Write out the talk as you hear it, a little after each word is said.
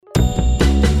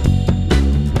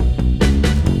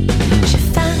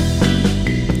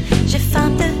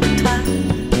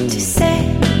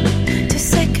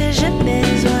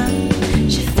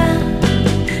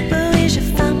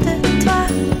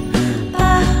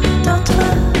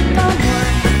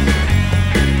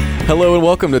Hello and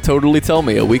welcome to Totally Tell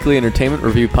Me, a weekly entertainment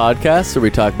review podcast where we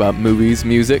talk about movies,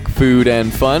 music, food,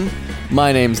 and fun.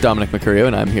 My name's Dominic Mercurio,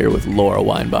 and I'm here with Laura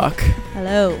Weinbach.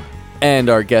 Hello. And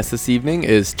our guest this evening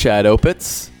is Chad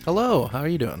Opitz. Hello, how are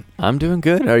you doing? I'm doing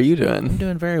good. How are you doing? I'm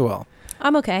doing very well.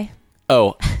 I'm okay.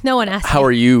 Oh. No one asked. How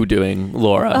are you doing,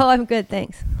 Laura? Oh, I'm good,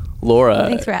 thanks. Laura.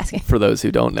 Thanks for asking. For those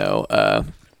who don't know,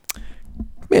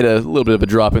 made a little bit of a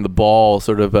dropping the ball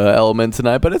sort of element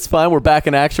tonight, but it's fine. We're back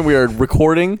in action. We are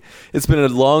recording. It's been a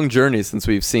long journey since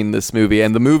we've seen this movie.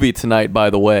 And the movie tonight, by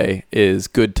the way, is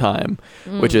Good Time,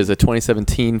 which is a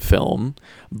 2017 film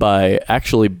by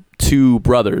actually two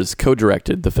brothers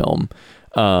co-directed the film.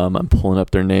 I'm pulling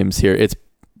up their names here. It's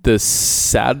the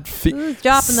Who's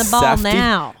dropping the ball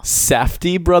now?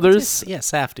 Safdie brothers?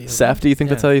 Safdie. Safdie, you think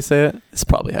that's how you say it? It's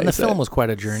probably how and you the say it. film was quite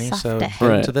a journey, so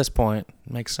Right. to this point,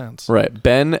 makes sense. Right.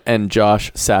 Ben and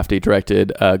Josh Safdie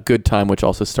directed Good Time, which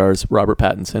also stars Robert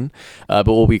Pattinson. But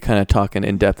we'll be kind of talking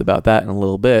in depth about that in a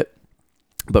little bit.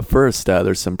 But first,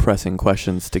 there's some pressing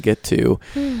questions to get to,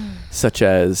 such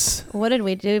as... What did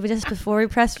we do just before we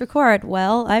pressed record?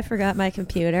 Well, I forgot my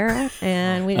computer,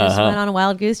 and we just went on a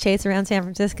wild goose chase around San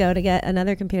Francisco to get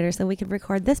another computer so we could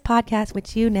record this podcast,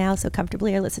 which you now so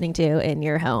comfortably are listening to in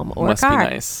your home or Must car.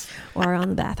 be nice. Or on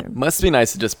the bathroom. Must be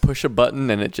nice to just push a button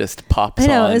and it just pops I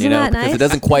know, on, isn't that because nice? it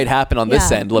doesn't quite happen on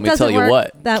this end. Let me tell you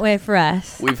what. That way for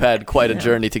us. We've had quite a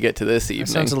journey to get to this There evening.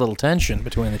 sounds a little tension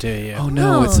between the two of you. Oh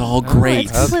no, it's all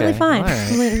great. It's completely Okay, fine. all right.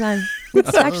 Completely fine.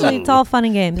 It's actually, it's all fun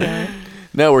and games, really.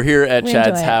 No, we're here at We Chad's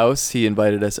enjoy it. house. He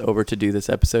invited us over to do this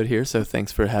episode here, so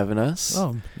thanks for having us.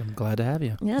 Oh, I'm glad to have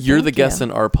you. Yeah, You're thank the guest you.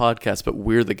 in our podcast, but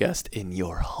we're the guest in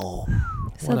your home.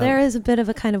 So there is a bit of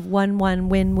a kind of 1-1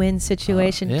 win-win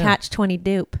situation, yeah. catch-20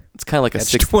 dupe. It's kind of like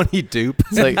Catch 20 dupe.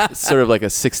 It's like sort of like a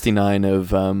 69 of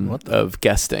the- of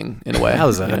guesting in a way.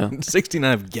 How's that? you know?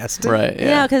 69 of guesting? Right.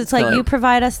 Yeah, because it's like kinda you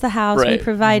provide us the house, we Right.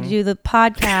 provide you the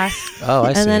podcast, Oh,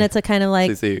 I see. and then it's a kind of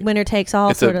like See. winner takes all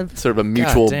It's sort a of. sort of a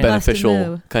mutual damn. beneficial Busted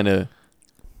move. kind of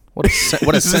what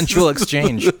a sensual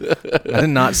exchange. I did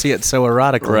not see it so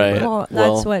erotically. Right. but- Well, that's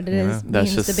Well, what it is. that's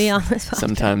Means just to be on this podcast.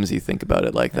 sometimes you think about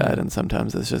it like that, and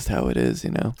sometimes it's just how it is, you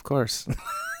know. Of course.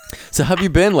 So, how have you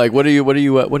been? Like, what are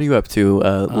you up to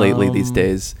lately these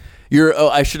days?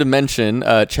 I should have mentioned.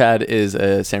 Chad is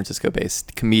a San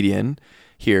Francisco-based comedian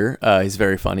here. He's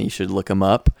very funny. You should look him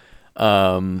up.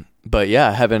 But yeah,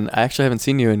 I actually haven't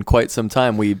seen you in quite some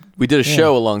time. We did a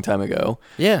show a long time ago.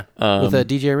 Yeah, with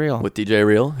DJ Real. With DJ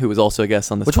Real, who was also a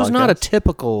guest on this Which podcast. was not a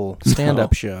typical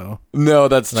stand-up show. No,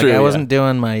 that's Like true. I yeah. wasn't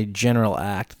doing my general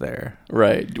act there.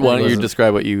 Right. Why don't you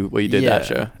describe what you did that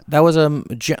show? That was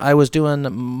I was doing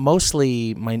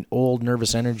mostly my old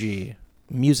Nervous Energy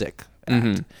music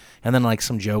act, and then like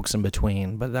some jokes in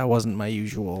between. But that wasn't my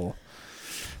usual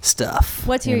stuff.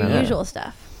 What's you your know? usual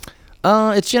stuff?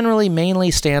 It's generally mainly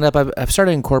stand up. I've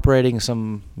started incorporating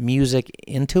some music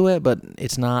into it, but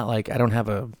it's not like I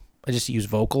just use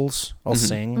vocals. I'll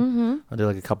sing. I'll do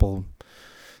like a couple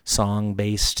song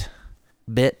based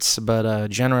bits, but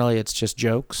generally it's just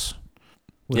jokes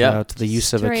without the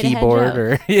use of a Straight ahead keyboard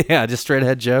or just straight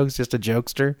ahead jokes, just a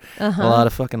jokester. A lot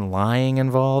of fucking lying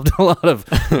involved, a lot of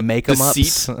make 'em ups,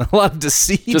 Deceit. a lot of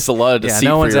deceit. Just a lot of deceit. Yeah,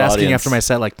 no for one's your asking audience. after my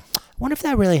set like, I wonder if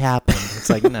that really happened. It's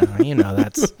like, no,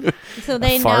 that's So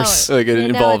they know. farce. Like it They know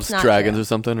involves it's not dragons true. or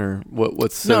something, or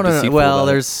what's so no. deceitful Well,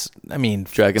 about it?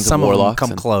 Dragons some and of them warlocks come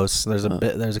and- close. There's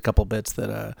a couple bits that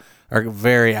are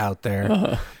very out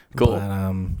there. Cool.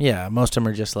 But, most of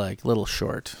them are just like little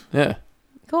short, Yeah.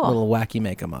 Cool. little wacky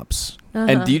make 'em ups.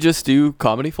 And do you just do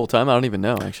comedy full time? I don't even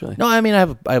know actually. No, I mean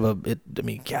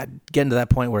God, getting to that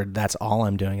point where that's all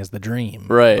I'm doing is the dream.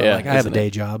 Right, But, yeah, like I have a isn't day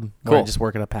it? job where I Cool. just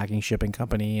work at a packing shipping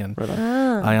company, and Right on.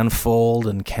 I unfold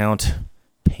and count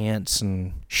pants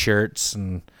and shirts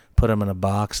and put them in a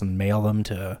box and mail them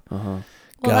to God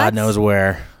that's- knows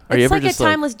where. Are you It's ever like a just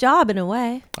like timeless job in a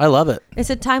way. I love it. It's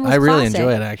a timeless I really classic.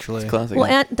 enjoy it actually. classic? Well,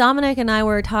 yeah. Aunt Dominic and I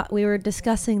we were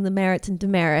discussing the merits and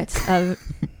demerits of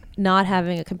not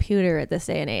having a computer at this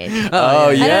day and age. Oh, I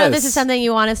don't know yes. if this is something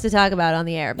you want us to talk about on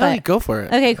the air, No, but go for it.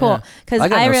 okay, cool. Yeah. Because I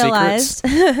got I no realized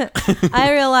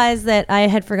I realized that I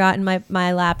had forgotten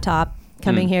my laptop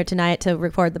coming here tonight to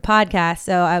record the podcast.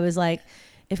 So I was like,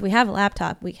 if we have a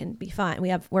laptop, we can be fine.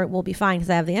 We'll be fine because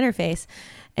I have the interface.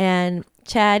 And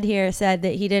Chad here said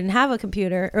that he didn't have a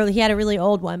computer, or he had a really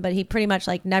old one, but he pretty much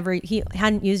he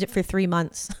hadn't used it for 3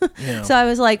 months. Yeah. So I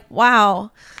was like,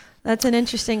 wow, that's an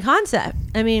interesting concept.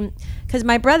 I mean, because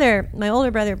my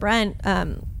older brother, Brent,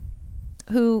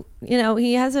 who,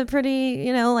 he has a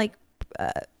pretty,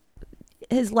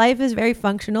 his life is very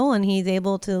functional and he's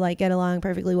able to get along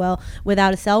perfectly well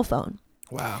without a cell phone.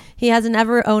 Wow. He hasn't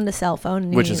ever owned a cell phone.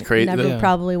 And Which he is crazy. Never Yeah.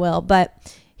 probably will, but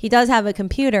he does have a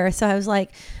computer. So I was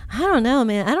like, I don't know,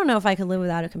 man. I don't know if I could live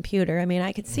without a computer. I mean,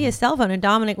 I could see a cell phone, and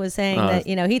Dominic was saying that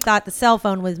he thought the cell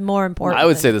phone was more important. I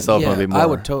would say than the cell phone would be more. I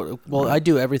would totally. Well, I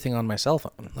do everything on my cell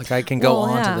phone. Like I can go Well,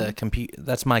 onto yeah. the computer.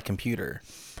 That's my computer.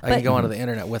 I But- can go onto the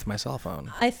internet with my cell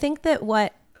phone. I think that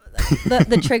what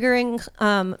the triggering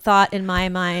thought in my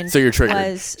mind So you're triggered.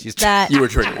 was She's that You were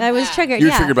triggered. I was triggered. You're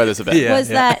yeah. triggered by this event. Yeah. was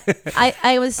that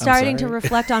I was starting to sorry.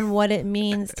 reflect on what it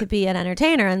means to be an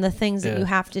entertainer and the things that Yeah. you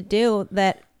have to do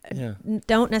that Yeah.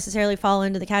 don't necessarily fall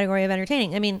into the category of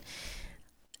entertaining. I mean,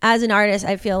 as an artist,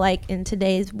 I feel like in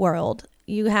today's world,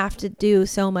 you have to do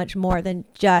so much more than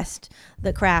just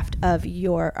the craft of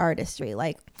your artistry.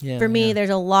 Like Yeah, for me, yeah. there's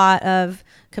a lot of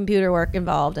computer work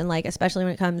involved, and like especially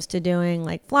when it comes to doing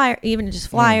like even just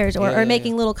flyers or, Yeah, yeah,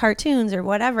 making little cartoons or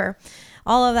whatever.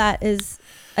 All of that is,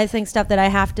 I think, stuff that I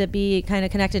have to be kind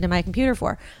of connected to my computer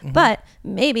for. Mm-hmm. But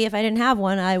maybe if I didn't have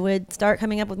one, I would start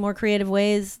coming up with more creative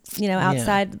ways,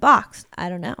 outside the box. I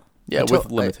don't know. Yeah, I with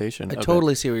to- limitation. I Okay.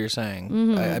 totally see what you're saying,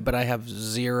 Mm-hmm. but I have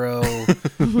zero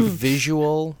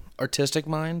visual artistic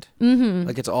mind. Mm-hmm.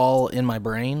 Like it's all in my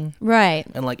brain, Right.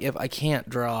 and like if I can't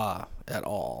draw at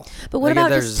all. But what Like, about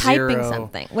there's just typing zero-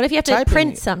 something? What if you have to Typing-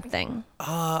 print something?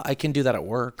 I can do that at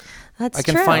work. That's I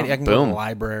can true. I can go to Boom. the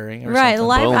library or Right. The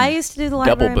something. Boom. I used to do the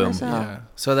Double library boom. myself. Yeah.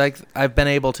 So like I've been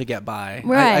able to get by.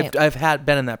 Right. I've had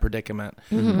been in that predicament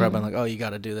Mm-hmm. where I've been like, oh, you got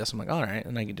to do this. I'm like, all right,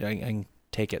 and I can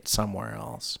take it somewhere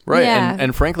else. Right, Yeah.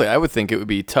 and frankly, I would think it would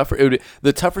be tougher.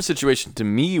 The tougher situation to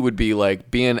me would be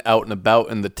like being out and about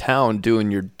in the town,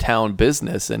 doing your town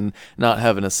business, and not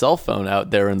having a cell phone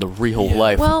out there in the real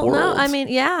life Well, world. no, I mean,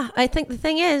 yeah. I think the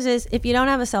thing is if you don't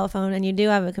have a cell phone and you do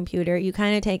have a computer, you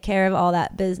kind of take care of all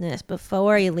that business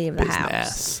before you leave the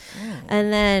house. business.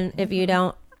 And then if you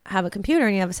don't have a computer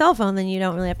and you have a cell phone, then you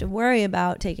don't really have to worry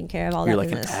about taking care of all You're that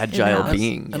like an business. in the agile house.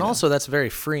 being. And also, that's very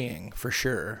freeing for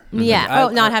sure. Yeah.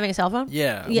 Like, Oh, not having a cell phone?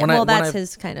 Yeah. Yeah. When I- Well, when that's I've-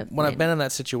 his kind of. When I've main- been in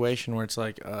that situation where it's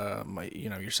like,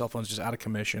 your cell phone's just out of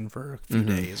commission for a few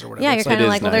days or whatever. Yeah, you're it's kind it of is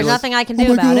like, well, nice. there's nothing I can oh do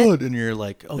my about it. God. And you're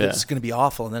like, oh, Yeah. this is going to be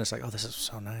awful. And then it's like, oh, this is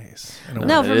so nice. In a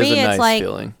No, way. for It is me, a it's nice like-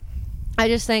 feeling. I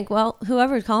just think, well,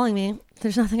 whoever's calling me,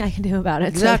 there's nothing I can do about it.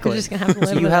 Exactly. So I'm just gonna have to live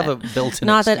So you with have it. a built-in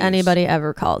Not that excuse. anybody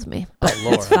ever calls me, but Oh,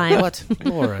 Laura. it's fine. What?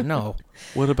 Laura, no.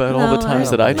 What about all No, the times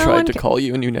I- that I no tried one to ca- call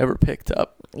you and you never picked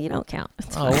up? You don't count.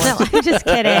 It's Oh, fine. what? No, I'm just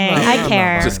kidding. I I'm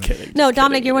care. not Just kidding. No, just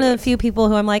Dominic, kidding. you're one of the few people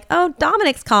who I'm like, oh,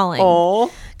 Dominic's calling.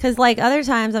 Oh, Because like other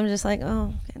times I'm just like,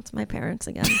 oh, it's my parents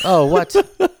again. Oh, what?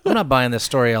 I'm not buying this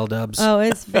story, L-Dubs. Oh,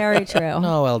 it's very true.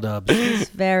 No, L-Dubs. It's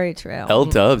very true. L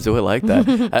Dubs. Oh, I like that.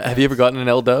 Have you ever gotten an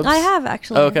L Dubs? I have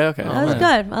actually. Oh, okay. That was Oh,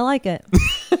 good. I like it.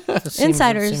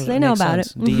 Insiders, they know makes about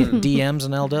sense. it. DMs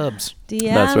and L-Dubs.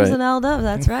 DMs right. and L-Dubs.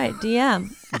 That's right. DM.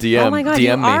 DM. Oh my God, DM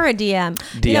you me. are a DM.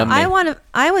 DM me.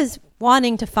 I was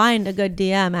wanting to find a good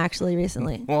DM actually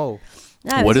recently. Whoa.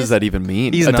 Yeah, I What was does that even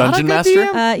mean? He's a not a dungeon good master?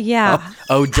 DM? Yeah.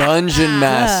 Oh, dungeon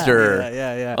master.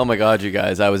 Yeah. Oh my God, you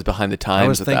guys! I was behind the times I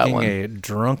was with that thinking one. a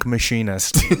drunk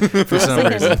machinist for some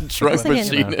thinking- reason. Drunk I was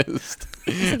thinking- machinist.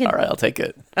 thinking- All right, I'll take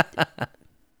it.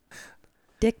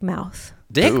 Dick mouth.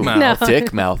 Dick Ooh, mouth. No.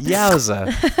 Dick mouth.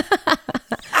 Yowza.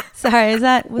 Sorry, is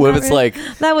that? Was What that if it's really-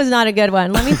 like That was not a good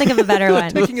one. Let me think of a better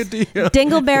one. Taking a DM.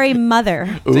 Dingleberry mother.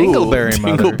 ooh, Dingleberry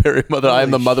mother. Dingleberry mother. I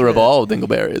am the Holy mother of shit. all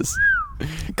dingleberries.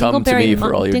 Come to me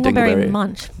for all your Dingleberry dingleberry.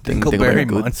 munch. Dingleberry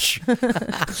goods. munch.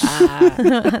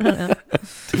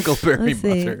 Dingleberry Let's see.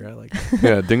 mother. I like that.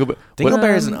 Yeah, dingleberry.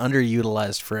 Dingleberry is an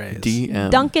underutilized phrase.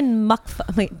 DM. Duncan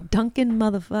Duncan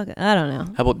motherfucker. I don't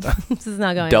know. How about This is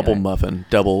not going. double anywhere. muffin?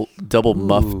 Double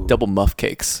muff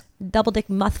cakes. Double dick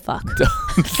muth fuck.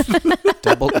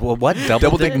 What?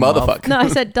 Double dick motherfuck. No, I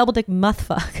said double dick muth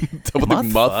fuck. Double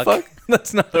dick muff fuck.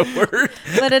 That's not a word.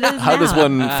 But it is How does now.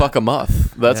 one fuck a muff?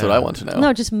 That's what Yeah. I want to know.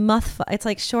 No, just muth fuck. It's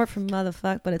like short for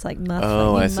motherfuck, but it's like muth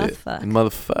Oh, fuck. I You see. muth fuck.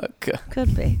 Motherfuck.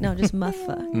 Could be. No, just muth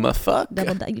fuck. Muffuck.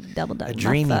 Double duck. A muth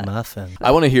dreamy fuck. muffin. I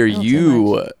want to hear Not too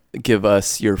you give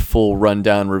us your full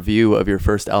rundown review of your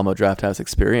first Alamo Drafthouse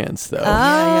experience, though.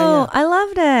 Oh, I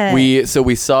loved it.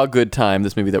 We saw Good Time,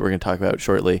 this movie that we're going to talk about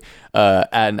shortly, at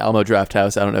an Alamo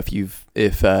Drafthouse. I don't know if you've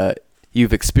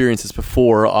experienced this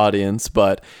before, audience,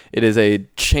 but it is a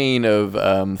chain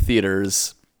of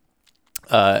theaters.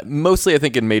 Mostly, I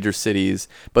think, in major cities,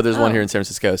 but there's one here in San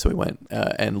Francisco, so we went.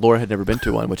 And Laura had never been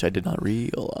to one, which I did not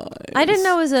realize. I didn't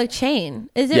know it was a chain.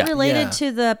 Is it Yeah. related Yeah.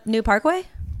 to the new Parkway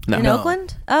No. in No.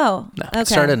 Oakland? Oh, No. okay. It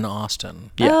started in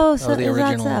Austin. Yeah. Oh, That so was the is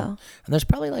original. that so? And there's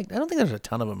probably I don't think there's a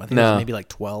ton of them. I think No. there's maybe like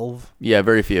 12. Yeah,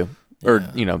 very few. Or,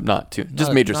 Yeah. not too. Just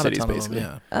Not a- major not a cities, ton of them, basically.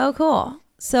 yeah. Oh, cool.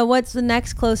 So what's the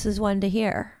next closest one to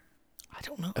here? I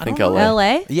don't know. I think don't know.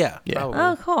 LA? Yeah. Yeah. Probably.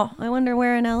 Oh, cool. I wonder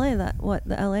where in LA what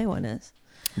the LA one is.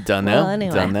 Done now. Well,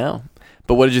 anyway. Done now.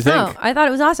 But what did you think? Oh, I thought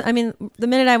it was awesome. I mean, the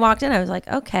minute I walked in, I was like,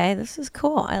 okay, this is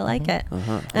cool. I like it.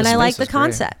 And This I like space the is great.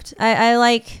 concept. I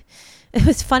like, it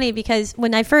was funny because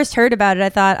when I first heard about it, I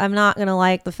thought I'm not going to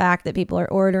like the fact that people are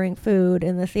ordering food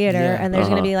in the theater Yeah. and there's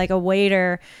going to be like a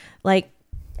waiter like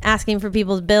asking for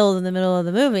people's bills in the middle of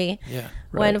the movie. Yeah.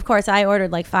 When of course I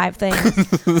ordered like 5 things,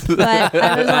 but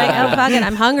I was like, oh fuck it,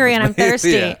 I'm hungry and I'm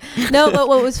thirsty. Yeah. No, but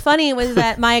what was funny was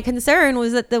that my concern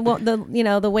was that the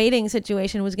waiting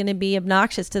situation was going to be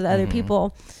obnoxious to the other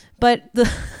people, but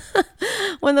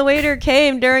when the waiter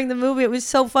came during the movie, it was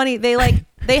so funny.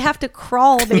 They have to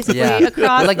crawl basically Yeah.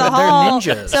 across Like, the they're hall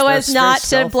ninjas. so They're as very not to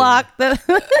stealthy. block the.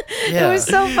 Yeah. It was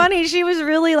so funny. She was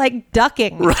really like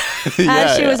ducking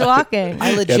as she was walking. I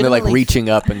And legitimately they're like reaching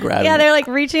up and grabbing. Yeah, they're like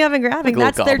reaching up and grabbing.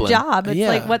 Like a That's little their goblin. job. It's Yeah.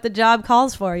 like what the job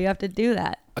calls for. You have to do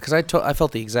that. because I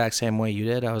felt the exact same way you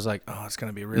did. I was like, oh, it's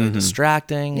gonna be really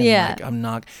distracting. And Yeah. like, I'm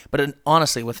not. But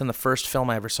honestly, within the first film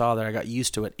I ever saw there, I got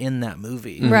used to it in that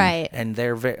movie. Right. And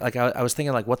they're very like I was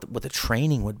thinking like what the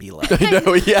training would be like. I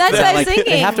know, yeah. That's what I was Like, thinking.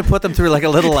 they have to put them through like a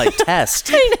little like test.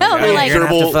 I know. They're You're like, gonna have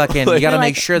to Verbal- fucking. like- You got to They're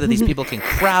make like- sure that these people can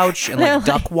crouch and They're like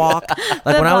duck walk. Like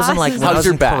the when I was in like boss is- when I How's was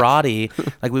your in back?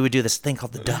 karate, like we would do this thing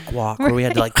called the duck walk where we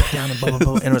had to like get down and boom, boom,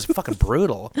 boom, and it was fucking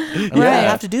brutal. And we Right.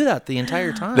 have to do that the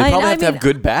entire time. They I- probably I have to mean- have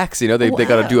good backs. You know, they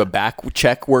got to do a back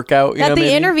check workout. You at know, the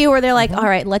maybe? interview where they're like, all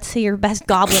right, let's see your best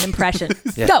goblin impression.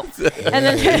 Yeah. Go. And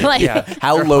then they're like, Yeah.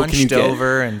 How They're low can you hunched get?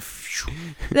 over and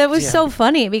that was Yeah. so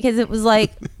funny because it was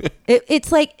like,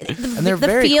 it's like they're the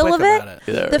very feel quick of it. about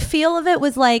it. Yeah. The feel of it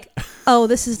was like, oh,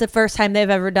 this is the first time they've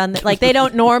ever done that. Like they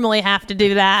don't normally have to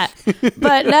do that,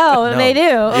 but no, they do.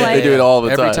 Yeah, like, They do it all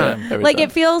the Every time. time. Yeah, every like time.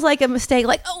 it feels like a mistake.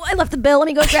 Like, oh, I left the bill. Let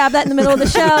me go grab that in the middle of the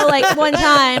show. Like one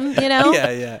time, you know. Yeah,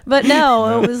 yeah. But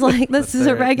no, it was like this is a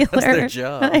their- regular. that's their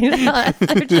job. I know, that's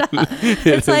their job.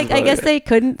 It's like I guess they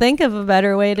couldn't think of a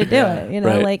better way to do it. You know,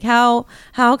 Right. like how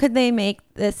could they make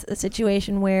this a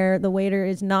situation where the waiter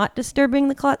is not disturbing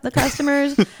the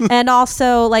customers and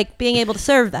also like being able to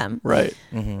serve them. Right.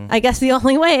 I guess the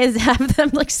only way is to have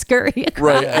them like scurry across.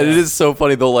 Right, and it is so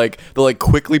funny. They'll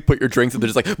quickly put your drinks, and they're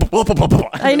just like,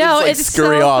 I know, Just, like, it's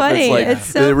scurry so off. funny. It's like It's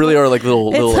so they really are like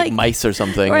little It's like like- mice or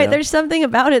something. Right, you know? there's something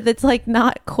about it that's like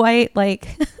not quite like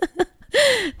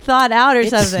thought out or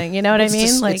something. You know what I mean?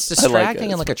 It's Like distracting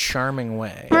it. in like a charming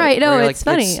way. Right, no, Where, it's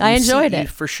funny. I you see- enjoyed you it.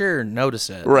 for sure notice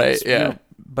it. Right, It's- yeah.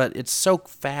 But it's so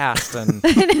fast and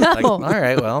I know. like, all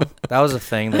right, well, that was a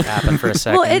thing that happened for a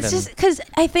second. Well, it's and- just because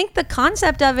I think the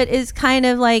concept of it is kind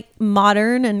of like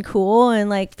modern and cool and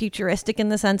like futuristic in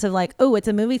the sense of like, oh, it's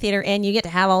a movie theater and you get to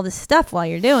have all this stuff while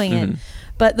you're doing it.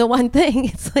 But the one thing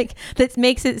it's like that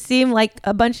makes it seem like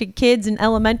a bunch of kids in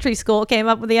elementary school came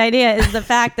up with the idea is the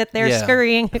fact that they're Yeah.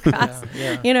 scurrying across.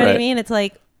 Yeah. You know what I Right. mean? It's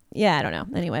like, yeah, I don't know.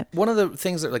 Anyway. One of the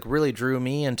things that like really drew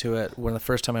me into it when the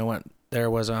first time I went there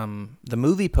was the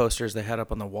movie posters they had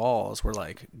up on the walls were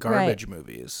like garbage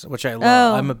movies, which I love.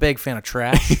 Oh. I'm a big fan of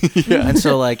trash. And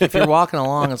so like if you're walking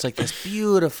along, it's like this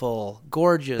beautiful,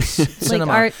 gorgeous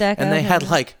cinema. Art Deco. And they had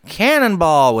like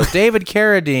Cannonball with David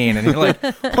Carradine, and you're like,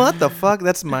 what the fuck?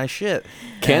 That's my shit.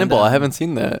 Cannonball. And, I haven't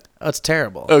seen that. Oh, it's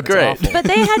terrible. Oh, It's great. awful. But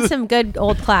they had some good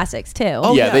old classics too.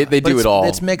 Oh, Yeah, they but do it's- it all.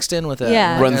 It's mixed in with it.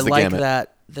 Yeah. Like, Runs I the like gamut.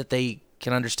 that they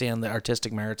can understand the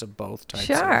artistic merits of both types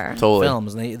Sure. of Totally.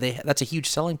 films. And they that's a huge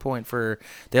selling point for.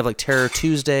 They have like Terror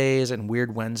Tuesdays and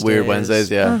Weird Wednesdays. Weird Wednesdays,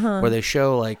 yeah. Uh-huh. Where they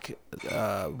show like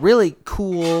really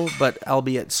cool but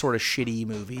albeit sort of shitty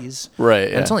movies. Right.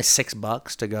 And Yeah. it's only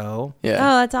 $6 to go. yeah.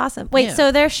 Oh, that's awesome. Wait, Yeah.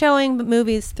 so they're showing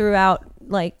movies throughout,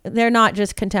 like, they're not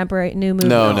just contemporary new movies.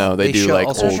 No, they do show, like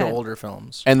also old, show Okay. older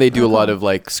films. and they do a lot cool. of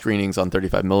like screenings on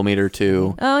 35 millimeter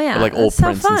too. Oh, yeah. Or, like old That's so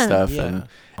prints and fun. stuff, Yeah.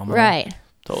 and Right.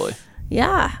 totally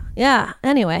Yeah. Yeah.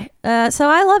 Anyway, so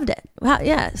I loved it. Wow,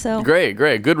 yeah. So great.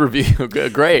 Good review.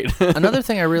 Great. Another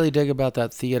thing I really dig about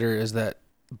that theater is that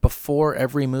before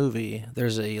every movie,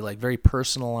 there's a like very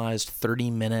personalized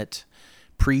 30-minute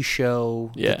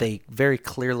pre-show Yeah. that they very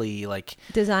clearly like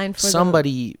designed for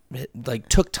somebody like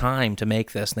took time to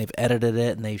make this, and they've edited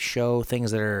it, and they show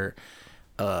things that are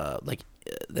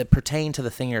that pertain to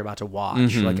the thing you're about to watch.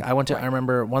 Mm-hmm. Like I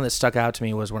remember one that stuck out to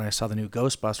me was when I saw the new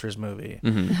Ghostbusters movie,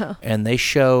 Mm-hmm. and they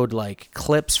showed like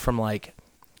clips from like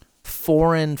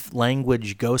foreign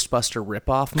language Ghostbuster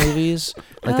ripoff movies.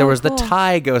 Like there Oh, was cool. the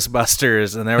Thai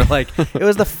Ghostbusters, and they were like, it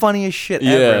was the funniest shit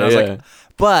Yeah, ever. And I was yeah. like,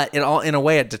 but in a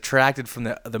way, it detracted from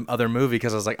the other movie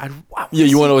because I was like, Yeah,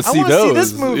 you wanna see I wanna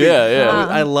those. this movie. Yeah, yeah.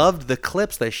 I loved the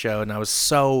clips they showed, and I was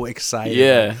so excited.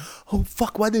 Yeah. Like, oh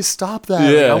fuck! Why'd they stop that?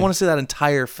 Like, Yeah. I want to see that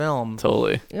entire film.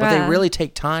 Totally. But they Yeah. really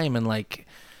take time and like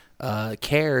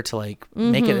care to like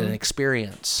make it an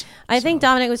experience. I think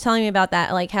Dominic was telling me about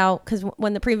that, like how, because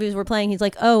when the previews were playing, he's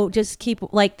like, "Oh, just keep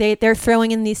like they're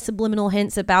throwing in these subliminal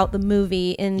hints about the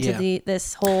movie into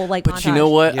this whole like." But montage. you know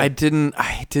what? Yeah. I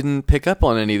didn't pick up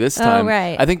on any this time.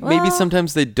 right. I think maybe Well-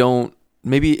 sometimes they don't.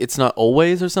 Maybe it's not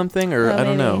always or something, or Oh, I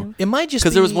don't know. maybe. It might just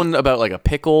Because there was one about like a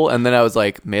pickle, and then I was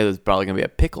like, "Man, there's probably gonna be a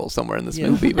pickle somewhere in this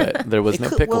movie," but there was It no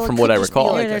could- pickle well, it from could what I just be recall.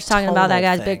 Or like they're a just talking about that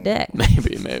tonal guy's big thing.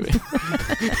 dick. Maybe.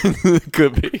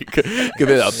 Could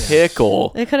be a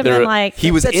pickle. It could have been like-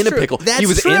 he was That's in a true. pickle. That's He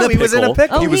was true. in a He was in a pickle.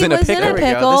 pickle. Oh, He was he in a was in a pickle.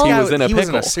 pickle. He was in a He was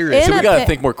in a pickle. serious. So we In a gotta pic-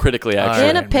 think more critically. Actually,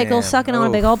 In a Alright, pickle, man. sucking on a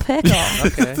Oof. big old pickle.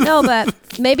 Okay. No, but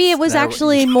maybe it was That-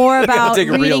 actually more about take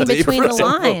a real reading deep between the breath.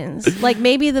 lines. Like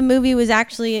maybe the movie was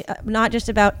actually not just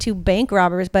about two bank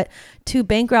robbers, but two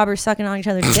bank robbers sucking on each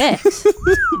other's dicks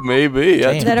maybe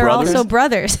yeah, Damn. two that are brothers. also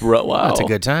brothers. Wow, That's a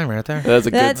good time right there. That's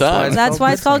a good time. That's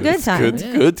why it's called Good Time.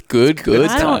 Good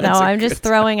I don't know. time. I'm just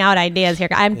throwing out ideas here.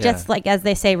 I'm just like, as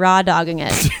they say, raw dogging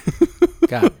it.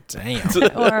 God damn. Or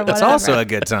That's whatever. also a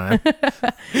good time.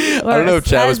 I don't know if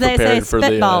Chad was as they prepared say, for the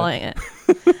spitballing it.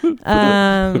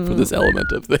 for this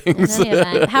element of things. In any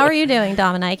event, how are you doing,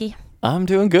 Dominique? I'm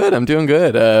doing good.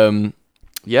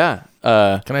 Yeah.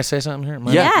 Can I say something here?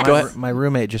 My, Yeah, go ahead. My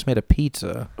roommate just made a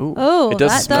pizza. Ooh, Oh, it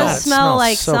does that smell. does It smell smells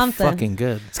like so something. fucking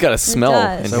good. It's got a smell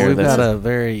does. in So here. we've that's-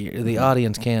 got the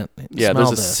audience can't Yeah, smell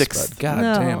there's a this, sixth- but God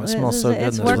No, damn, it smells so good in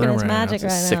It's this working room its right magic now.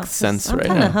 right now. sixth sense I'm right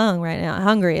kind now. of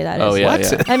hungry. That is. Oh yeah, What?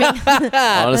 yeah. I mean,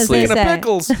 Honestly, as they say.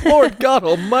 pickles. Lord God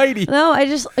Almighty. No, I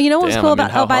just, you know what's Damn, cool I mean,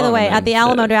 about, how oh, by the hung, way, man? at the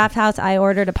Alamo Shit. Draft House, I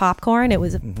ordered a popcorn. It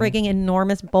was a freaking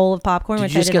enormous bowl of popcorn, Did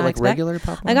which you I just did get not like expect. regular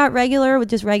popcorn? I got regular with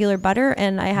just regular butter,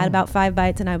 and I had about 5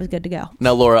 bites, and I was good to go.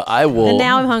 Now, Laura, I will. And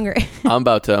now I'm hungry. I'm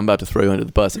about to throw you under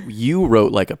the bus. You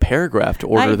wrote like a paragraph to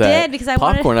order I that did, because I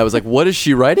wanted- popcorn. I was like, what is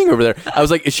she writing over there? I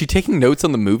was like, is she taking notes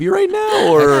on the movie right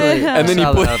now? Or Actually, and then I you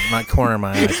saw put that out of my corner of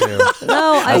my eye too.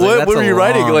 No, I I was like, what that's were a you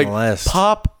writing? long Like list.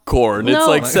 popcorn. It's No.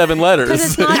 like 7 letters. because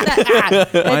it's not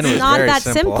that Mine it's was not very that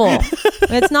simple. simple.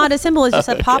 It's not as simple as just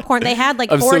a popcorn. They had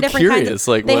like I'm 4 so different kinds. curious, Of,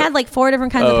 like, they what- had like 4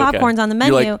 different kinds of Oh, okay. popcorns on the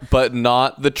You're menu. like, but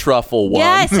not the truffle one.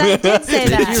 Yes, I did say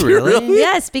Did that. you really?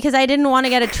 Yes, because I didn't want to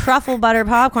get a truffle butter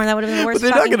popcorn. That would have been the worst. But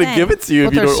they're not fucking going to thing. give it to you But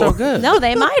if you they're don't so order. good. No,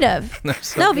 they might have.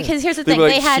 So No, good. because here's the They'd thing. be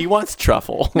like, They had she wants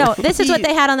truffle. no. This is what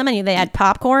they had on the menu. They had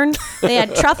popcorn. They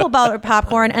had truffle butter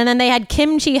popcorn, and then they had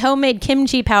homemade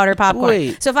kimchi powder popcorn.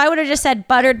 Wait. So if I would have just said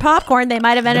buttered popcorn, they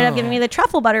might have ended up giving me the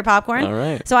truffle butter popcorn. All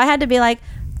right. So I had to be like,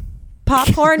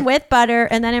 popcorn with butter,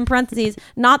 and then in parentheses,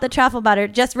 not the truffle butter,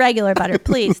 just regular butter,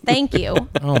 please. Thank you.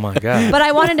 Oh my God. But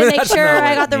I wanted to make That's sure not what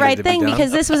I got the needed right to be thing done.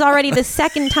 because this was already the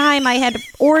second time I had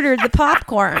ordered the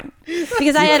popcorn.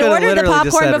 Because I You had could've ordered the literally just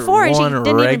popcorn said before and she one didn't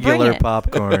even bring regular it.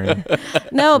 popcorn.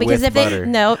 No, because with if they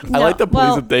butter. I like the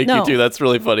please and thank you too. That's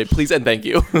really funny. Please and thank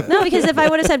you. No, because if I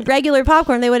would have said regular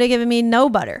popcorn, they would have given me no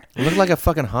butter. It looked like a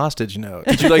fucking hostage note.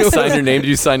 Did you like sign your name? Did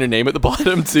you sign your name at the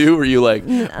bottom too? Were you like,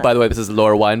 by the way, this is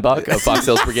Laura Weinbach of Fox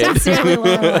Hills Brigade? Sincerely,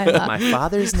 Laura Weinbach. My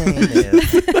father's name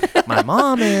is. My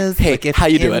mom is. Hey, how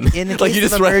you doing? In Like, case you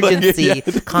just of write, like, emergency,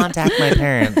 yeah. contact my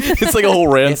parents. It's like a whole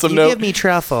If ransom you note. give me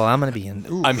truffle, I'm gonna be in.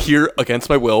 Ooh. I'm here against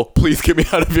my will. Please get me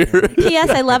out of here. P.S.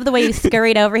 I love the way you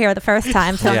scurried over here the first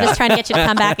time, so I'm Yeah. just trying to get you to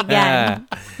come back again.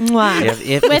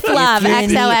 Mwah. With love, you're in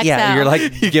need- XOXO. Yeah, you're like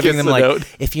He giving gets them the like, note.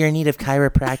 if you're in need of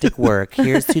chiropractic work,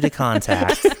 here's who to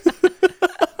contact.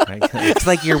 Like, it's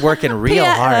like you're working real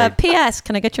hard. P.S.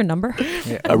 Can I get your number?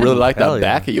 I really like Hell that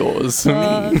yeah. back of yours.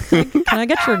 Can I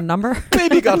get your number?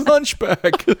 Baby got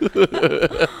hunchback.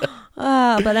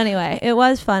 But anyway, it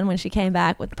was fun when she came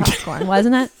back with the popcorn,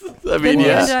 wasn't it? I mean, Didn't you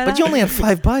yeah. enjoy that? But you only had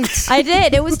 5 bites. I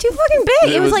did. It was too fucking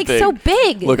big. It was like big. so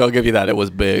big. Look, I'll give you that. It was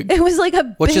big. It was like a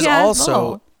Which big is ass also,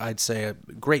 bowl. I'd say, a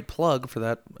great plug for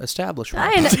that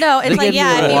establishment. No, it's They like, give you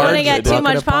yeah, a if you want to large get too bucket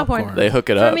much of popcorn. They hook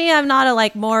it For up. me, I'm not a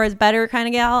like more is better kind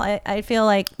of gal. I feel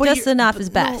like just enough is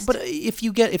best. No, but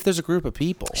if there's a group of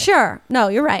people, Sure. No,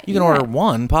 you're right. you can You're order right.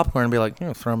 one popcorn and be like,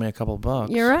 throw me a couple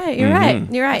bucks. You're right. You're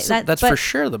right. You're right. That's but- for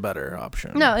sure the better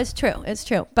option. No, it's true. It's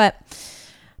true. But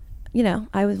you know,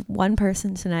 I was one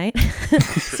person tonight,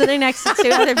 sitting next to 2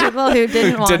 other people who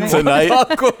didn't want it. Tonight,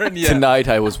 popcorn. Yeah. tonight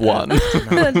I was one.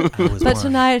 But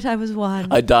tonight I was one.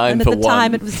 I dined and for at the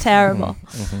time one. it was terrible.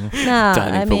 No,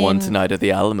 Dining for one tonight at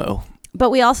the Alamo. But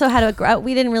we also had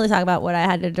we didn't really talk about what I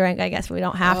had to drink. I guess we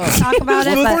don't have to talk about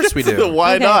it. Well, of but course we do.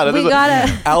 Why Okay, not? we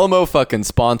gotta- Alamo fucking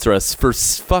sponsor us for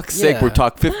fuck's sake. Yeah. We're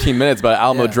talking 15 minutes about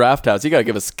Alamo Yeah. Draft House. You gotta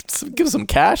give us some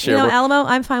cash You here. know, Alamo,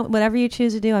 I'm fine. Whatever you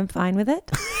choose to do, I'm fine with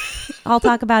it. I'll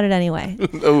talk about it anyway.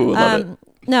 Oh, love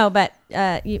it. No, but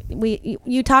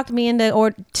you talked me into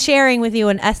or sharing with you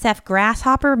an SF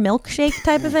Grasshopper milkshake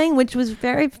type of thing, which was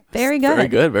very, very good. Very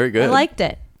good, very good. I liked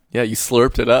it. Yeah, you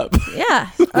slurped it up. Yeah,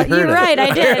 you're right.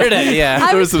 I did. heard it, yeah. I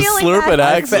There was some feeling slurp that. and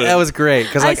accent. That was great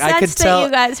because like I could sensed that tell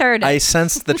you guys heard it. I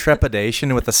sensed the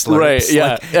trepidation with the slurps. Right,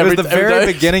 yeah. Like, it was the very time-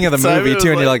 beginning of the time movie it was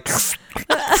too, and you're like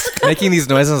making these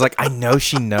noises. I was like, I know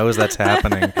she knows that's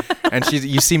happening, and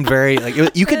you seemed very like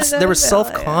you could. There was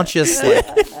self-conscious like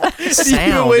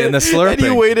sound in the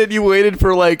slurping. And you waited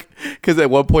for like, because at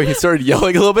one point he started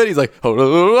yelling a little bit. He's like,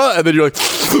 oh, and then you're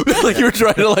like you were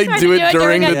trying to like do it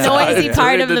during a the noisy time,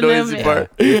 part during of the noisy movie.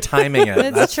 part. You're timing it.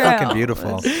 It's That's true. fucking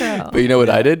beautiful. It's true. But you know what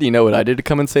I did? You know what I did to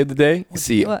come and save the day?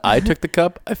 See, What? I took the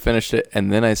cup, I finished it,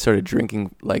 and then I started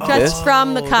drinking like this. Just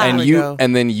from the cup. And There we go.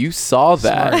 then you saw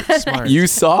that. Smart. You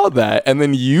saw that, and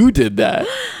then you did that.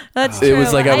 That's It true.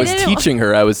 was like I was didn't- teaching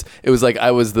her. It was like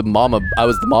I was the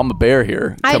mama bear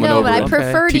here. I coming know, over but I and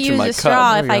prefer to teaching use my a cup.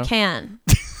 straw There if you I go. can.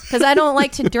 Because I don't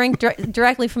like to drink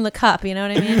directly from the cup. You know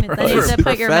what I mean? Then you have to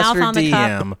put your mouth on the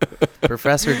cup.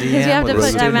 Professor DM. Because you have to with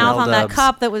put your Roasted mouth on that L-dubs.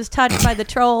 cup that was touched by the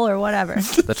troll or whatever.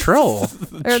 The troll.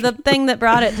 Or the thing that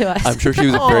brought it to us. I'm sure she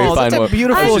was a very Oh, fine that's a woman.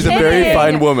 beautiful She's a I'm very kidding.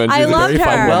 fine woman. I She's a loved very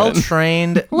fine her. woman.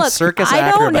 Well-trained Look, circus I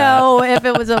acrobat. don't know if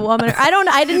it was a woman.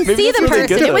 I didn't Maybe see that's the what they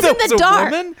person. get It was at. in the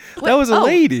dark. Woman? Wait, That was a oh.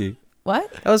 lady.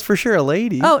 What? That was for sure a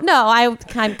lady. Oh no, I'm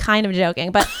kind of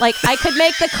joking, but like I could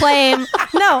make the claim.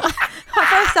 No,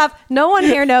 first off, no one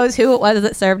here knows who it was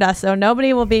that served us, so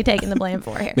nobody will be taking the blame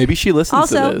for it. Maybe she listens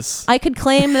to Also, this. I could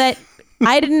claim that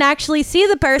I didn't actually see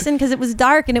the person because it was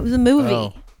dark and it was a movie.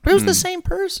 Oh. But it was the same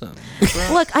person.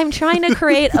 Look, I'm trying to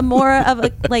create a more of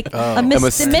a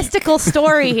mystical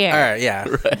story here. All right, yeah.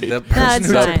 Right. The it's person,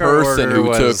 who fine. took our Person order who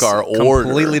was took our order.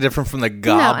 completely different from the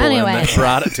goblin anyway. that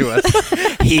brought it to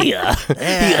us. Here.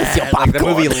 Like the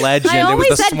movie Legend. I it only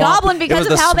was the said swamp, goblin it because was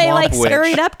of the how they swamp like witch.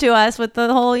 scurried up to us with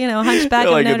the whole, Hunchback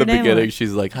of Like Notre at the Dame. beginning,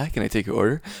 she's like, "Hi, can I take your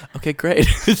order?" Okay, great.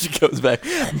 She goes back.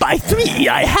 By 3,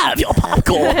 I have your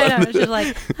popcorn. I know, she's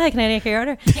like, "Hi, can I take your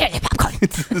order?" Here, your popcorn.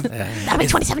 That'll be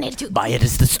 $27.82. By it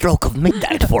is the stroke of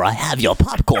midnight, for I have your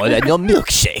popcorn and your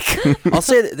milkshake. I'll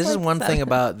say that this is one thing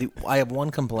about I have one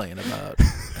complaint about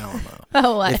Alamo.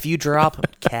 Oh, what? If you drop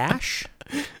cash,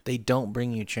 they don't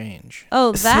bring you change.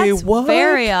 Oh, Say that's what?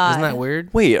 very odd. Isn't that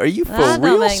weird? Wait, are you for That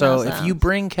don't real? make So no if you sense.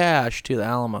 bring cash to the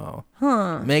Alamo,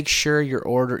 make sure your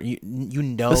order you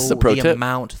know This is a pro the tip.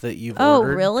 amount that you've Oh,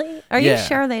 ordered. really? Are you Yeah.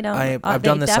 sure they don't? I've they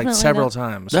done this like definitely several don't?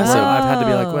 times. That's so it. I've had to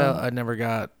be like, Oh. well, I never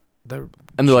got the.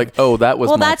 And they're like, "Oh, that was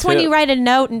Well, my that's when tip." you write a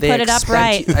note and They put it up expect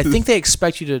right. you- I think they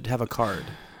expect you to have a card.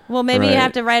 Well, maybe you Right.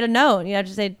 have to write a note. You have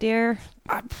to say, "Dear."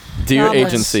 Dear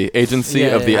Goblins. agency Yeah,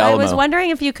 of the yeah. I Alamo. was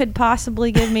wondering if you could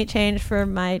possibly give me change for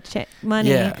my money.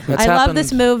 Yeah, that's I love happened-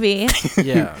 this movie.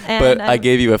 Yeah. And but I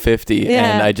gave you a 50,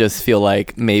 Yeah. and I just feel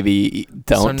like maybe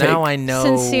don't so take. now I know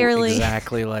Sincerely.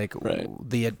 exactly like Right.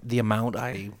 the amount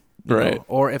I. you Right. know,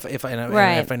 or if I know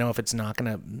Right. if I know if it's not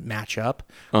gonna match up,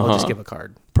 I'll Uh-huh. just give a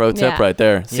card. Pro tip Yeah. right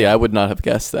there. See, Yeah. I would not have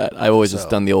guessed that. I've always just So-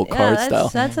 done the old Yeah, card that's- style.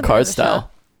 that's a bit Card of a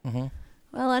style.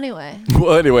 Well, anyway.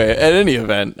 Well, anyway, at any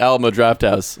event, Alamo Draft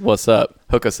House, what's up?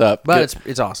 Hook us up. But Get-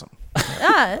 it's awesome.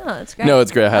 It's great. No,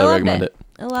 it's great. I highly loved recommend it.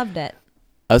 I loved it.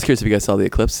 I was curious if you guys saw the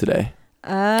eclipse today.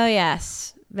 Oh,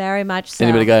 yes. Very much so.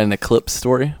 Anybody got an eclipse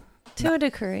story? To a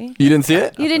degree. You didn't see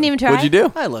it? You didn't even try? What'd you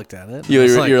do? I looked at it. You're I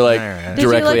was like, all right. Did you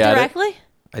directly look at it? directly?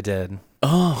 I did.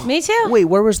 Oh, Me too. Wait,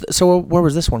 where was where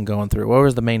was this one going through? Where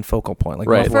was the main focal point? Like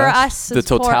Right. For northwest? us, the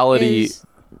sport totality. is-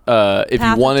 If Path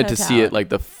you of wanted to see totality. it like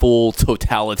the full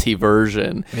totality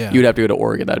version, Yeah. you'd have to go to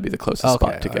Oregon. That'd be the closest Okay,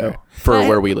 spot to go alright. for I-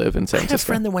 where we live in San I had a Francisco.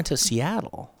 friend that went to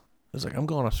Seattle. It was like, I'm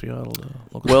going to Seattle to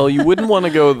look. Well, you wouldn't want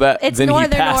to go that. It's then he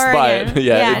Northern passed Oregon. by it.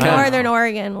 Yeah, it kinda- Northern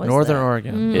Oregon was Northern the-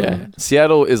 Oregon. Yeah,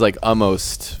 Seattle is like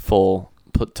almost full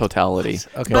totality.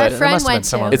 Okay, My that friend must have been went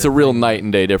some to. other It's a real thing. night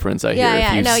and day difference. I Yeah, hear. yeah.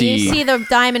 If you No, see, you see the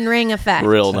diamond ring effect.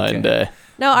 real night and day.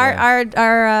 No,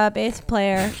 our bass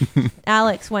player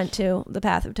Alex went to the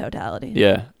Path of Totality.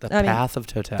 Yeah, The I mean- Path of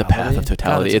Totality. The Path of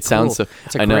Totality. God, It sounds so-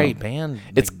 It's a I know. great band.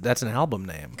 It's- Like, that's an album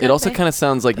name. it also be. kind of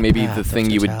sounds like maybe Path the of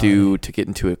thing you would do to get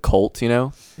into a cult. You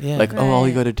know, Yeah. like oh, all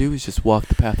you Right. got to do is just walk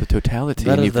the path of totality,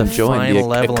 that and is you the can join final the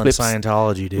level eclipse. in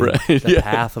Scientology, dude. Right, The yeah.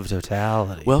 Path of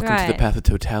Totality. Welcome to the Right. path of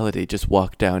totality. Just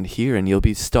walk down here, and you'll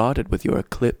be started with your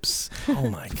eclipse oh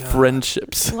my god.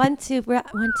 friendships. Once you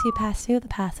pass through the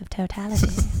Path of Totality,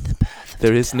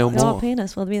 There is no your more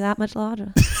penis will be that much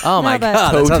larger. Oh my No, but-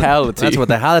 god. totality.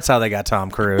 That's how they got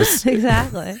Tom Cruise.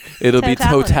 Exactly. It'll be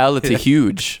Totality. totality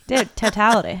huge. Dude,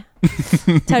 totality.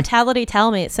 Totality,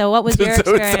 tell me. So what was your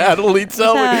experience? Totality,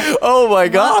 tell me. So- Oh my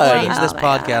god. Change this Oh my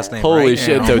podcast God. name. Holy right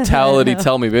shit! now. Totality,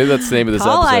 tell me. Maybe that's the name of this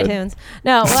Call episode. iTunes.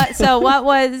 No, what? So what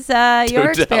was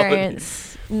your Totality. experience?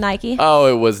 Nike. Oh,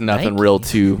 it was nothing Nike? real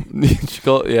too.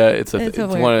 Yeah, it's It's a it's weird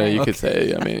one thing. you could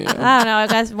say. I mean, yeah. I don't know. I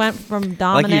guys went from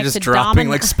Dominic Like you're just to dropping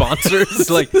Dominic. like sponsors.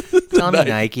 Like, tell me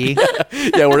Nike.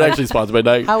 Yeah, we're actually sponsored by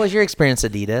Nike. How was your experience,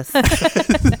 Adidas?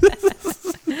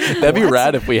 That'd be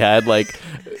rad if we had Drop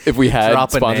a name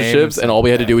sponsorships and all we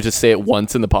had to do was just say it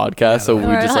once in the podcast. So we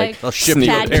Or just like They'll ship sneak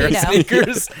you a Chad pair of Cheeto.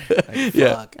 sneakers. Like,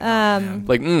 Yeah. fuck.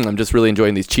 like, I'm just really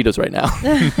enjoying these Cheetos right now.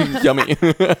 Yummy.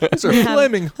 These are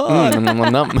flaming hot.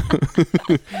 Nom.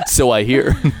 So I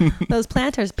hear. Those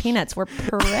Planters peanuts were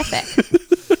terrific.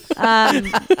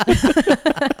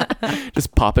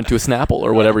 Just pop into a Snapple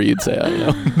or whatever you'd say. I don't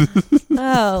know.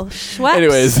 Oh, Schweppes.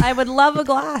 Anyways. I would love a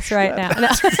glass right now. No.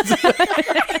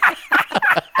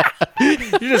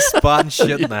 You're just spotting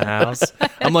shit in the house.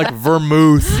 I'm like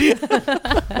vermouth.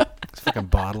 It's a fucking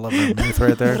bottle of vermouth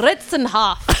right there.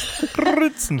 Ritzenhoff.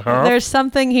 Ritzenhoff. There's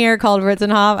something here called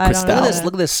Ritzenhoff. I don't know.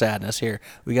 Look at this sadness here.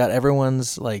 We got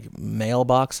everyone's like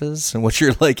mailboxes, and which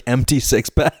are like empty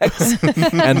 6-packs,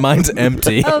 and mine's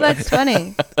empty. Oh, that's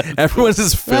funny. Everyone's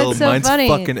is filled. That's so Mine's funny.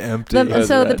 fucking empty. That's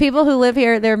So the rad. people who live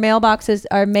here, their mailboxes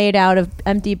are made out of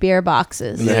empty beer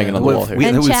boxes. They're hanging on the wall here.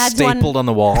 And We've Chad's one- stapled on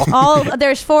the wall.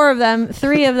 There's 4 of them.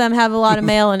 3 of them have a lot of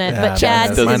mail in it, Yeah, but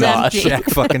Chad's does is not. empty. Jack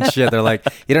fucking shit. They're like,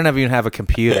 you don't even have a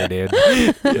computer, dude.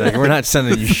 Like, we're not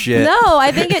sending you shit. No,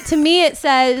 I think to me it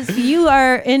says you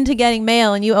are into getting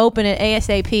mail and you open it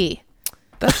ASAP.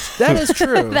 That is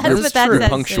true. That's It's what that true. says.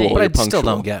 Punctual. to But me. I You're still punctual.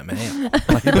 don't get mail.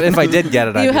 Like, but if I did get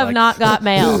it, I'd You be have like, not got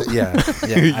mail. Yeah,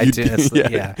 I do.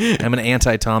 Yeah. I'm an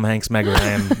anti-Tom Hanks Meg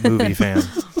Ryan movie fan.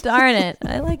 Darn it.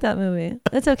 I like that movie.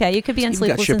 That's okay. You could be in Even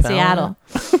got Sleepless in Chappelle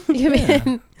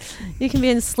Seattle. You can be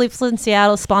in Sleepless in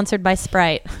Seattle, sponsored by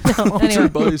Sprite. No, anyway.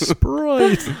 by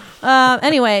Sprite.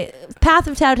 Anyway, Path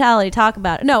of Totality. Talk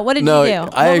about it. No, what did No, you do?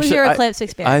 I What was your actually- Eclipse I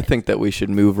experience? think that we should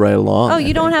move right along. Oh, I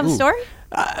you don't think. have a Ooh. story?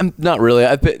 I'm not really.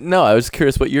 I was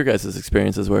curious what your guys'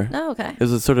 experiences were. Oh, okay. It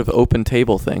was a sort of open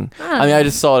table thing. I don't I mean, know. I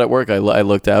just saw it at work. I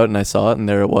looked out and I saw it, and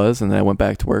there it was, and then I went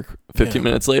back to work 15 Yeah.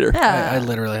 minutes later. Yeah. I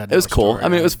literally had. It was no cool. story, I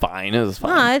mean, it man. was fine. It was Oh,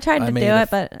 fine. I tried I to do made a it, f-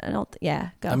 but I don't. Yeah,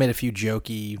 go. I made a few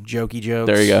jokey jokes.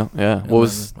 There you go. Yeah. and What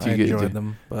was? then I enjoyed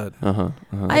them, but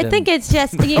I think it's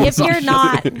just if you're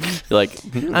not. You're like,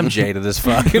 I'm jaded as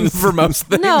fucking for most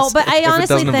things. No, but I if honestly it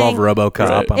doesn't involve think RoboCop,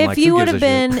 Right. I'm if like, you who would gives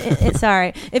have a shit? been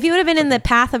sorry, if you would have been in the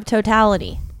Path of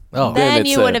Totality, Oh, Then then it's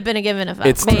you a- would have been given a fuck.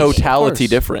 it's maybe. totality Of course.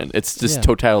 different. It's just Yeah.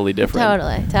 totally different.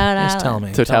 Totally. just tell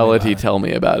me. Totality. Tell me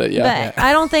Tell me about it. Yeah. But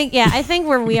I don't think. Yeah, I think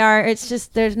where we are, it's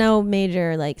just there's no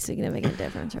major like significant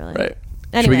difference really. Right. Should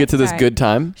Anyway, we get to this sorry. good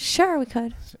time? Sure, we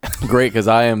could. Great, because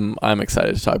I'm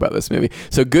excited to talk about this movie.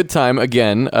 So, Good Time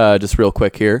again. Just real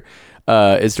quick here,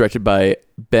 is directed by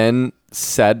Ben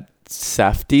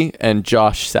Safdie and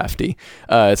Josh Safdie.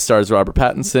 It stars Robert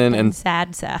Pattinson and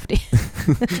sad Safety.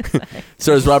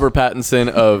 stars Robert Pattinson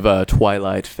of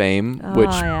Twilight fame, Oh, which,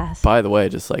 yes. by the way,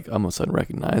 just like almost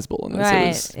unrecognizable in this. Right, It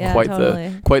was yeah, quite totally.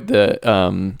 the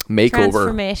makeover,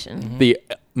 Transformation. the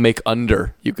make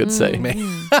under, you could say.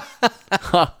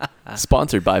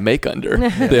 Sponsored by Make Under,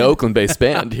 the Oakland-based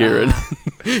band here.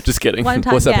 Just kidding.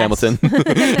 One-time What's up, guest. Hamilton?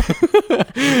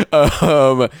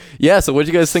 Yeah. So, what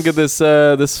do you guys think of this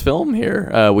this film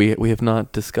here? We have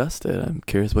not discussed it. I'm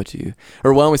curious what you.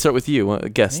 Or why don't we start with you,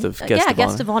 guest of Yeah, honor.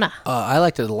 guest of honor. I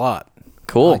liked it a lot.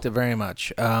 Cool. I liked it very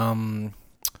much.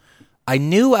 I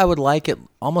knew I would like it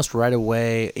almost right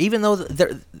away, even though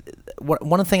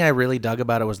one thing I really dug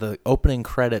about it was the opening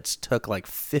credits took like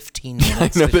 15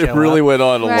 minutes. I know to they show really up. went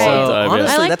on a Right. long So time. honestly,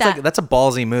 yeah. I like that. that's a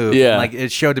ballsy move. Yeah. And, like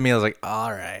it showed to me, I was like,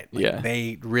 all right, like, Yeah.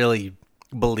 they really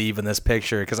believe in this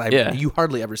picture because Yeah. you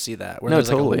hardly ever see that where No, there's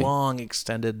totally. like a long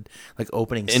extended like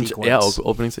opening sequence. Yeah,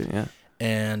 opening scene. Yeah.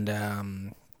 And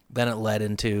then it led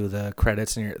into the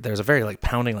credits, and there's a very like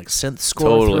pounding like synth score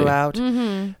Totally. throughout.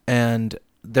 Mm-hmm. And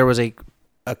there was a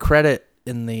credit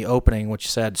in the opening which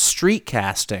said street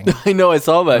casting. I know. I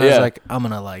saw that. And I yeah. was like, I'm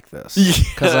gonna like this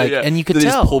because Yeah, yeah. and you could They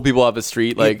tell just pull people off the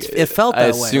street. Like it felt I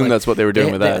that way. assume Like, that's what they were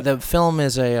doing with that. The film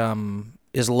is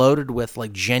is loaded with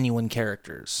like genuine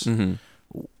characters. Mm-hmm.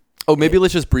 Oh, maybe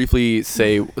let's just briefly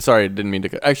say. Sorry, I didn't mean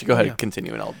to. Actually, go ahead Yeah. and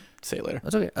continue, and I'll say it later.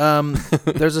 That's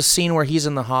okay. There's a scene where he's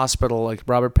in the hospital, like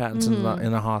Robert Pattinson's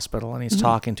in the hospital, and he's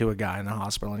talking to a guy in the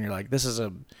hospital, and you're like, this is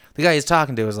the guy he's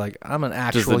talking to is like, I'm an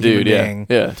actual Just the human dude. Yeah. being.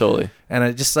 Yeah. Totally. And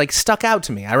it just like stuck out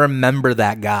to me. I remember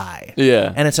that guy.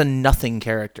 Yeah. And it's a nothing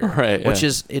character. Right, Which yeah.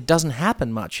 is, it doesn't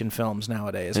happen much in films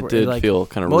nowadays. It where, did like, feel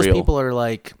kind of most real. people are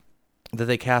like, that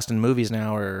they cast in movies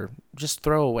now are just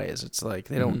throwaways. It's like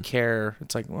they don't care.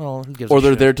 It's like, well, who gives Or a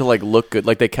they're shit? there to like look good.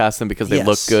 Like they cast them because they Yes,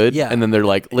 look good. yeah. And then they're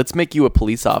like, let's make you a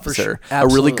police officer. sure. A really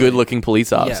Absolutely. good looking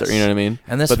police officer. Yes. You know what I mean?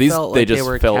 And this but these, felt they like just they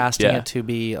were felt, casting yeah. it to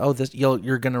be,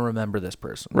 you're going to remember this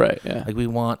person. Right, yeah. Like we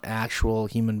want actual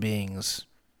human beings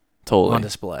Totally. on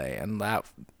display. And that,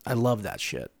 I love that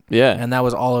shit. Yeah. And that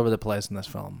was all over the place in this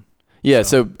film. Yeah,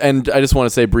 so and I just want to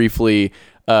say briefly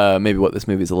maybe what this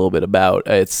movie is a little bit about.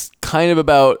 It's kind of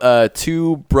about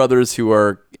two brothers who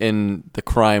are in the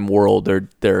crime world.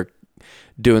 They're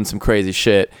doing some crazy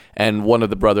shit, and one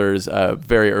of the brothers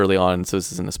very early on, so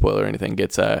this isn't a spoiler or anything,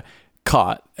 gets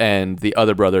caught, and the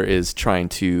other brother is trying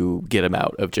to get him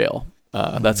out of jail.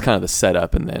 That's kind of the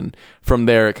setup, and then from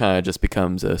there it kind of just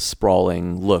becomes a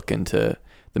sprawling look into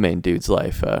the main dude's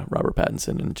life, Robert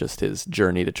Pattinson, and just his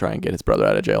journey to try and get his brother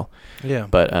out of jail. Yeah.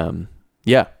 But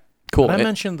yeah, cool. I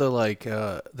mentioned the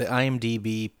the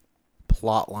IMDb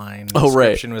plot line Oh, right.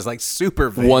 description was like super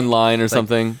vague. One line or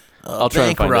something. I'll try and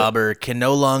Bank find robber can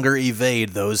no longer evade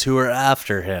those who are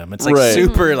after him. It's like Right.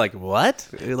 super like what?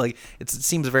 Like it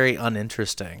seems very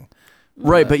uninteresting. it.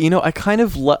 Right, but I kind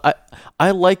of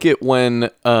I like it when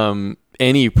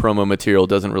any promo material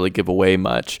doesn't really give away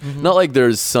much. Not like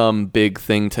there's some big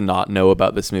thing to not know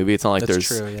about this movie. It's not like That's there's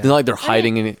true, yeah. it's not like they're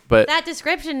hiding any. But That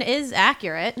description is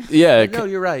accurate. yeah, No,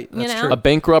 you're right. That's know? true. a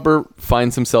bank robber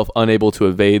finds himself unable to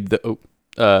evade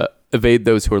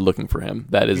those who are looking for him.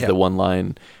 That is Yeah. the one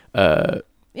line.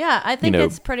 Yeah, I think know-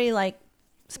 it's pretty like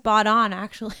spot on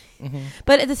actually.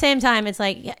 But at the same time, it's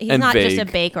like he's And not just a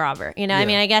vague. bank robber. You know, I Yeah.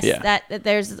 mean, I guess Yeah. that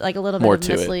there's like a little More bit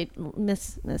of to it.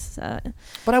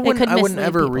 But I it wouldn't. could I wouldn't mislead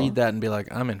ever people. read that and be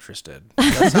like, I'm interested.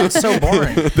 That sounds so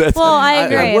boring. Well, I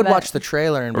agree. I would but, watch the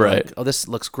trailer and be Right. like, oh, this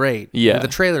looks great. Yeah. The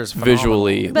trailer's phenomenal.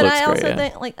 Visually but looks I great. also yeah.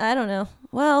 think like I don't know.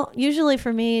 Well, usually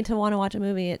for me to want to watch a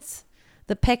movie, it's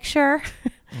the picture.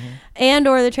 And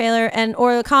or the trailer and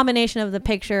or the combination of the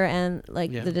picture and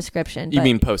like Yeah. the description. You But-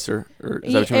 mean poster? Or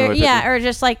is that what you mean by yeah, picture? or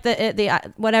just like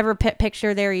the whatever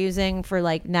picture they're using for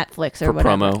like Netflix or For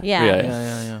whatever. promo. Yeah.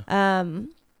 Yeah.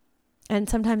 And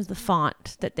sometimes the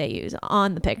font that they use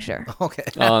on the picture. Okay.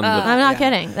 On the, I'm not Yeah.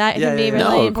 kidding. That Yeah, can be yeah, yeah. really no,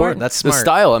 of course. important. That's the smart.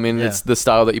 style. I mean, Yeah. it's the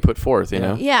style that you put forth. You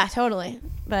know. Yeah, totally.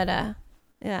 But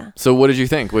yeah. So, what did you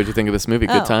think? What did you think of this movie?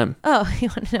 Good time. Oh, you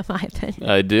want to know my opinion?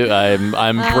 I do.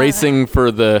 I'm bracing for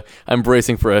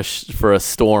a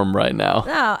storm right now.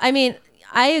 No, I mean,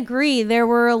 I agree. There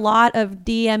were a lot of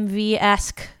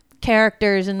DMV-esque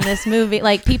characters in this movie,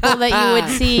 like people that you would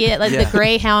see at like the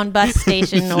Greyhound bus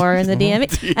station or in the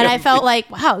DMV. And I felt like,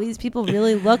 wow, these people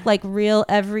really look like real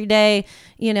everyday,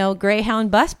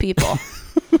 Greyhound bus people.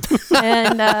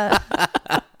 And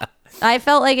I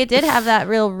felt like it did have that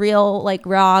real, like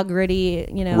raw, gritty,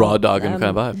 Raw dogging kind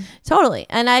of vibe. Totally.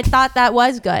 And I thought that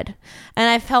was good. And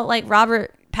I felt like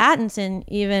Robert Pattinson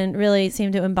even really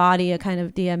seemed to embody a kind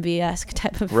of DMV-esque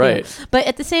type of feel. Right. But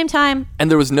at the same time, And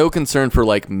there was no concern for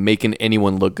like making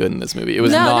anyone look good in this movie. It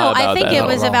was not about I think that it at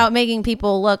was all. about making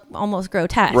people look almost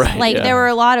grotesque. Right, Like yeah. there were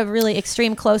a lot of really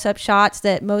extreme close-up shots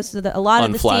that a lot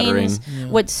of the Unflattering.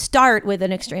 scenes would start with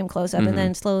an extreme close-up Mm-hmm. and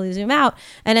then slowly zoom out.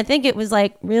 And I think it was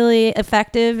like really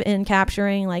effective in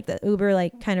capturing like the uber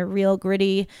like kind of real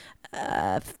gritty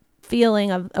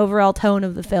feeling of overall tone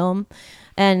of the film.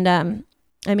 And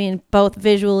I mean, both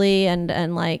visually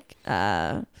and like,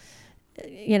 in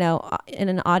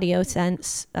an audio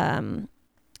sense, and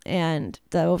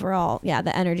the overall,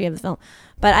 the energy of the film.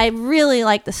 But I really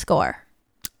like the score.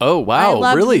 Oh I wow,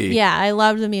 loved- really? Yeah, I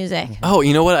loved the music. Oh,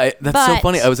 you know what? That's so But-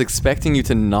 funny. I was expecting you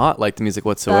to not like the music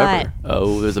whatsoever.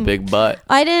 Oh, there's a big but.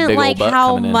 I didn't Big ol' like butt how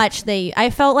coming in. much I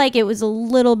felt like it was a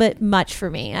little bit much for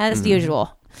me, as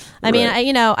usual. I mean,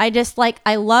 Right. I just like,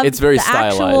 I loved It's very the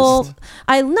actual,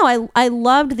 stylized. I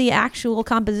loved the actual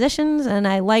compositions and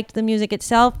I liked the music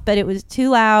itself, but it was too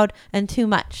loud and too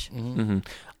much, You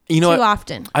know too what?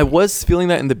 often. I was feeling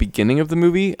that in the beginning of the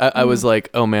movie. I was like,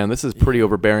 oh man, this is pretty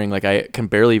overbearing. Like I can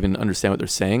barely even understand what they're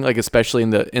saying. Like especially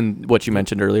in what you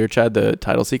mentioned earlier, Chad, the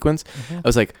title sequence. I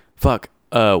was like, fuck.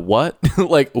 What?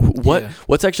 Like what? Yeah.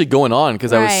 What's actually going on?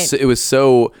 Because Right. it was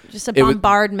so Just a it was-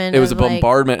 bombardment. It was a of, like,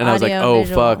 bombardment, and I was like, audio, "Oh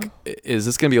visual. fuck, is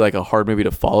this gonna be like a hard movie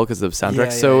to follow because the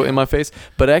soundtrack's Yeah, so yeah. in my face?"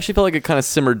 But I actually felt like it kind of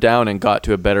simmered down and got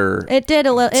to a better. It did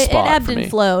a little. It spot ebbed for and me.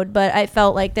 flowed, but I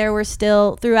felt like there were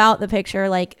still throughout the picture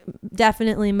like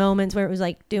definitely moments where it was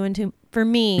like doing too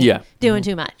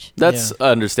much. That's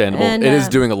understandable. And, it is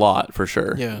doing a lot for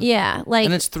sure. Yeah, like,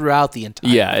 and it's throughout the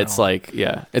entire. Yeah, film. it's like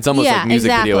it's almost like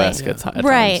music video-esque at times.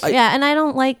 right. And I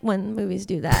don't like when movies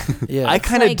do that. I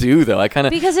kind of like- do though. I kind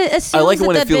of because it assumes I like it that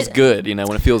when it the feels bit- good. You know,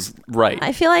 when it feels right.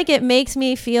 I feel like it makes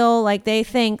me feel like they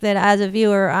think that as a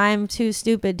viewer, I'm too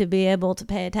stupid to be able to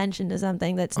pay attention to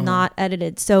something that's not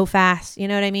edited so fast. You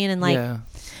know what I mean? And like,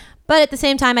 but at the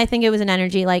same time, I think it was an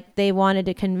energy. Like they wanted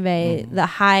to convey the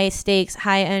high stakes,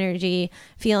 high energy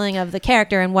feeling of the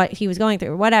character and what he was going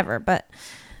through, or whatever. But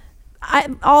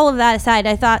all of that aside,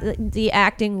 I thought that the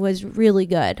acting was really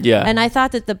good. Yeah. And I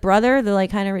thought that the brother, the like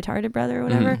kind of retarded brother or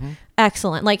whatever,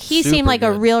 excellent. Like he seemed Super like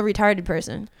a good. real retarded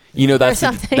person. You know, that's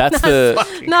something. not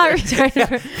Not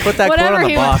retarded. Put that quote on the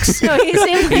he box. Was. No, he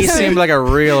seemed like He seemed like a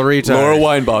real retard. Laura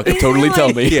Weinbach. He Totally seemed tell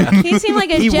like- me. He seemed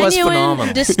like a He was genuine,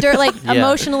 phenomenal. like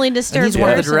emotionally disturbed. And he's one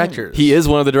of the person. directors. He is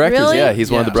one of the directors. Really? Yeah,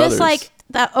 he's one of the brothers. Just like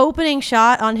that opening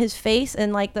shot on his face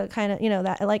and like the kind of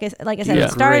that like I said, Yeah.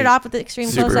 it started Great. off with the extreme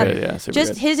Super close up. good, yeah, super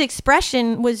Just good. his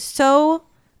expression was so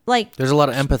like There's a lot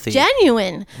of empathy.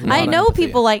 genuine. I of know empathy.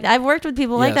 people like that. I've worked with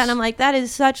people like that, Yes. and I'm like, that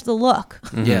is such the look.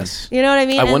 Yes. You know what I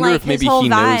mean? I And, wonder like, if maybe his whole he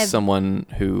vibe, knows someone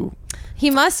who. He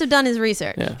must have done his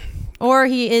research. Yeah. Or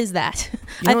he is that.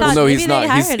 I know- thought No, maybe he's they not.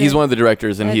 hired He's him. one of the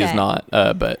directors, and he is Okay. not.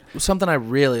 But Something I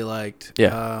really liked.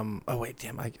 Yeah. Oh wait,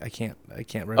 damn! I can't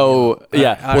remember. oh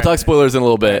yeah, All we'll right. talk spoilers in a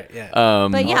little bit. Right,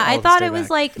 But yeah, I'll I thought stay it was back.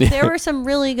 like there were some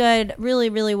really good,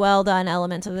 really, really well done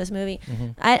elements of this movie.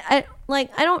 I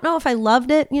don't know if I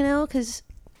loved it, because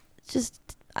just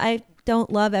I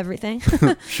don't love everything.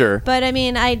 Sure. But I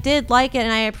mean, I did like it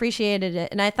and I appreciated it,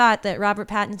 and I thought that Robert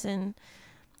Pattinson,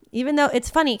 even though it's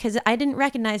funny because I didn't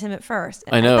recognize him at first.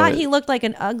 I know. I thought he looked like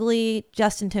an ugly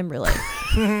Justin Timberlake.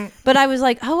 But I was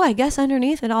like, oh, I guess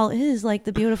underneath it all is like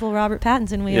the beautiful Robert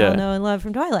Pattinson we Yeah. all know and love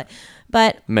from Twilight.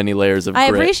 But Many layers of I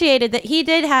grit. appreciated that he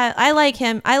did have. I like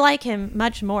him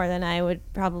much more than I would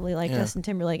probably like Justin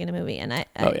Timberlake in a movie, and I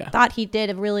thought he did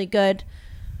a really good.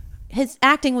 His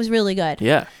acting was really good.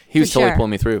 Yeah, he was For totally sure.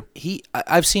 pulling me through.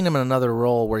 I've seen him in another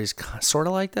role where he's sort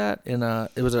of like that.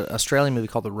 It was an Australian movie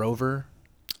called The Rover.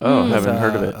 Oh, with, haven't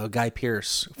heard of it. Guy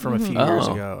Pearce from a few Oh, years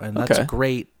ago, and that's okay. a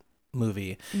great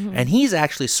movie. And he's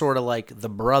actually sort of like the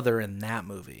brother in that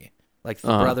movie, like the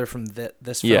brother from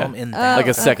this Yeah. film in that. Like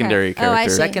a okay. secondary Oh, I character.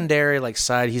 see. secondary like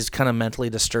side. He's kind of mentally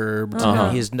disturbed.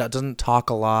 Uh-huh. Doesn't talk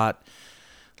a lot,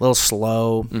 a little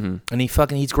slow, and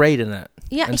he's great in it.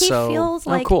 Yeah, And he so- feels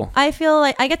like. cool. I feel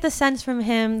like I get the sense from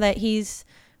him that he's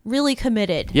really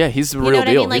committed. Yeah, he's the You real know what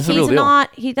deal. I mean? Like He's the real deal. not.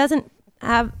 He doesn't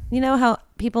have. You know how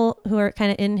people who are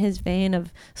kind of in his vein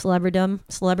of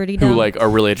celebritydom, Who like are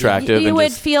really attractive you and would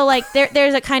just feel like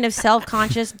there's a kind of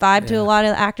self-conscious vibe to a lot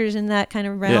of actors in that kind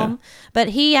of realm. But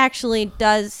he actually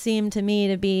does seem to me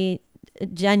to be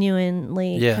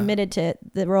genuinely committed to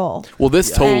the role. well,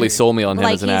 this totally And, sold me on him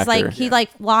like as an he's actor. like he like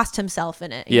lost himself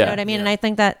in it. You Yeah. know what I mean? And I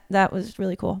think that was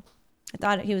really cool. I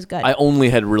thought he was good. I only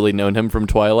had really known him from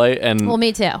Twilight, and well,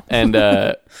 me too. and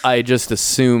I just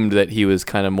assumed that he was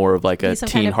kind of more of like a He's some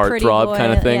teen kind of pretty heartthrob boy.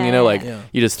 kind of thing, Yeah, you know, yeah, like yeah.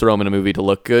 you just throw him in a movie to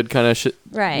look good kind of shit,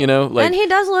 Right. You know, like and he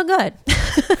does look good.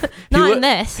 he Not loo- in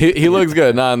this. He looks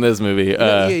good, not in this movie.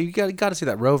 Yeah, you got to see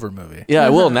that Rover movie. Yeah, I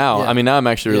will now. Yeah. I mean, now I'm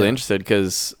actually really Yeah. interested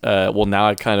because,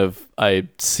 now I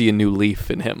see a new leaf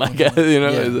in him. I guess you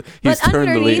know Yeah. he's But turned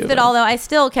the leaf. underneath it all, though, I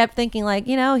still kept thinking, like,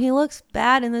 he looks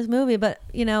bad in this movie, but,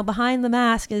 behind the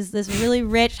mask is this really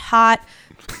rich, hot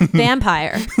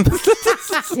vampire.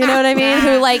 You know what I mean?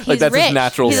 Who, like, he's that's his rich.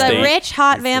 natural he's state. a rich,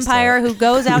 hot vampire who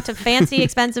goes out to fancy,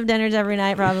 expensive dinners every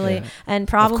night, probably, and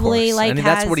probably, course. like, I mean,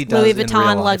 that's has what he does Louis in real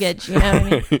Vuitton life. luggage. You know what I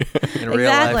mean? In real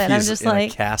Exactly, life, and I'm he's just in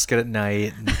like- a casket at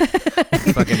night, and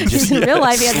fucking just In real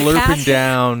life, he has a slurping casket.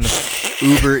 down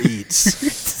Uber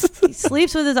Eats. He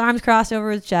sleeps with his arms crossed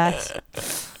over his chest.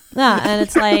 No, and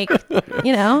it's like,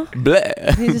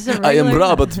 Bleh. he's just a I am regular-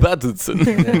 Robert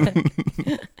Pattinson.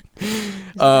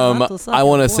 Mental I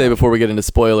want to sucker say boy. before we get into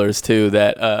spoilers too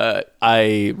that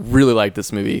I really like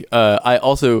this movie. I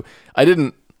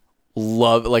didn't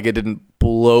love it didn't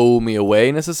blow me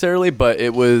away necessarily, but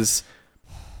it was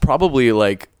probably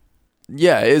like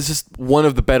it's just one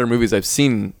of the better movies I've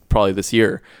seen probably this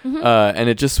year. And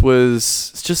it's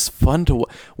just fun to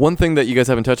one thing that you guys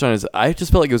haven't touched on is I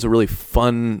just felt like it was a really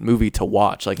fun movie to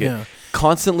watch. Like it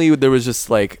constantly there was just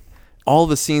like all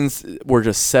the scenes were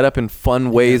just set up in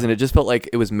fun ways, and it just felt like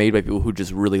it was made by people who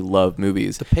just really love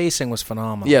movies. The pacing was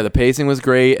phenomenal. Yeah, the pacing was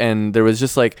great, and there was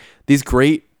just like these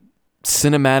great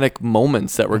cinematic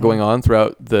moments that were going on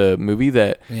throughout the movie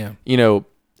that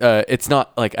it's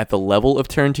not like at the level of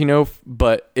Tarantino,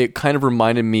 but it kind of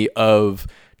reminded me of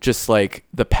just like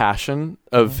the passion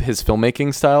of his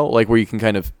filmmaking style, like where you can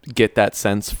kind of get that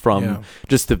sense from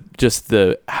just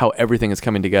the how everything is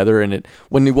coming together. And it,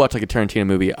 when you watch like a Tarantino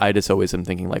movie, I just always am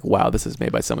thinking like, wow, this is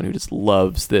made by someone who just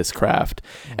loves this craft.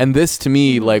 And this to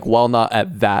me, like, while not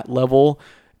at that level,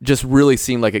 just really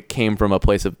seemed like it came from a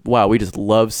place of, wow, we just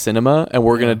love cinema and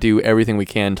we're going to do everything we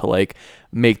can to like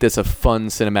make this a fun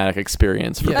cinematic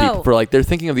experience for people, for like, they're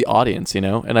thinking of the audience, you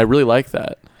know? And I really like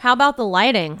that. How about the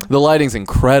lighting? The lighting's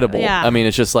incredible. Yeah. I mean,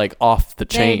 it's just like off the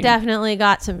chain. They definitely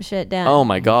got some shit down. Oh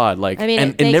my God. Like, I mean,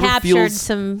 and they it never captured feels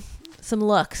some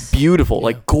looks. beautiful.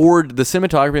 Like the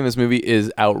cinematography in this movie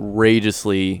is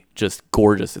outrageously just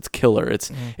gorgeous. It's killer.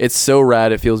 It's so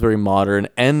rad. It feels very modern.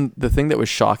 And the thing that was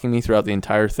shocking me throughout the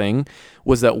entire thing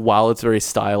was that while it's very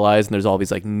stylized and there's all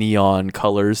these like neon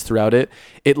colors throughout it,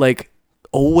 it like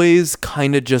always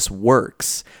kind of just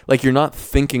works. Like, you're not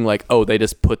thinking like, oh, they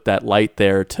just put that light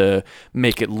there to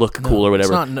make it look cool or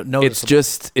whatever. It's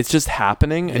just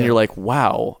happening, and you're like,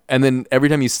 wow. And then every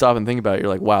time you stop and think about it, you're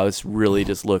like, wow, this really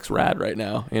just looks rad right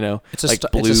now. You know, it's a like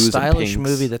it's a stylish and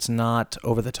pinks. movie that's not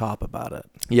over the top about it.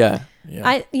 Yeah.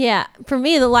 For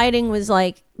me, the lighting was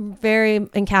like very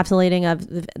encapsulating of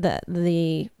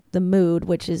the mood,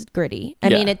 which is gritty. I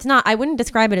mean, it's not, I wouldn't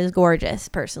describe it as gorgeous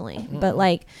personally, but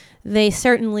like they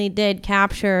certainly did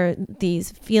capture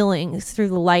these feelings through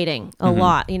the lighting a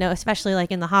lot, you know, especially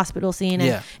like in the hospital scene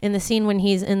and in the scene when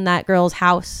he's in that girl's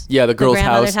house. Yeah, the girl's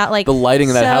house. Like, the lighting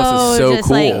in that house is so just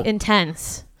cool. Like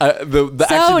intense.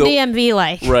 Actually, DMV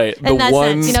like, right? In that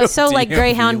sense, you know, so like DMV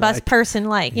Greyhound bus person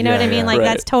like, you know what I mean? Like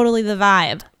that's totally the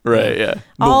vibe. Right. Yeah.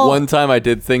 The one time I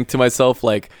did think to myself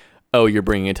like, oh, you're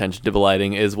bringing attention to the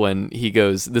lighting, is when he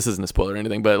goes, this isn't a spoiler or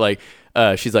anything, but like,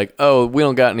 she's like, oh, we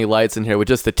don't got any lights in here with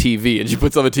just the TV. And she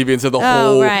puts on the TV, and so the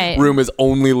whole room is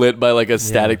only lit by like a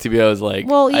static TV. I was like,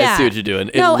 I see what you're doing.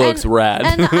 It looks rad.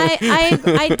 And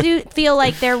I do feel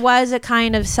like there was a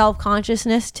kind of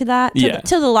self-consciousness to that,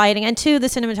 to the lighting and to the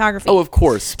cinematography. Oh, of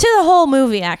course. To the whole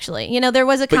movie, actually. You know, there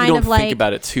was a but kind you don't of like... think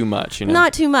about it too much, you know?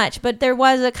 Not too much, but there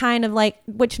was a kind of like,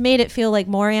 which made it feel like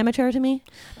more amateur to me.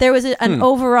 There was an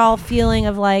overall feeling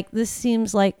of like, this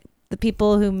seems like the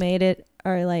people who made it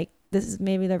are like, this is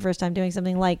maybe their first time doing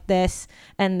something like this,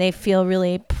 and they feel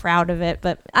really proud of it.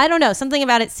 But I don't know, something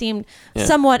about it seemed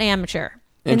somewhat amateur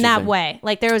in that way.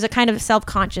 Like there was a kind of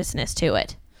self-consciousness to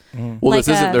it. Well, like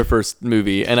this isn't their first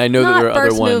movie, and I know that their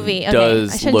other one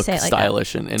does look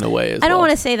stylish in a way as well. I don't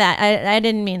want to say that. I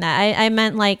didn't mean that. I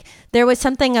meant like there was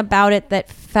something about it that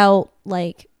felt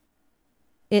like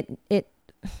it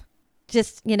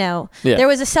just, you know, there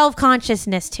was a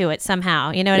self-consciousness to it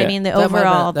somehow. You know what I mean? The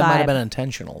overall that might have vibe. been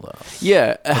intentional though.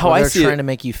 Yeah, like how I see they're trying it, to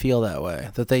make you feel that way,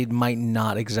 that they might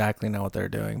not exactly know what they're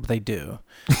doing, but they do.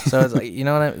 So it's like, you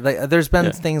know what I mean? Like, there's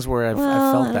been things where I've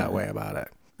felt that way about it.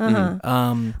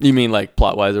 You mean like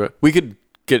plot-wise? Or we could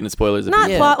get into spoilers. Not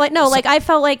plot, like no, like I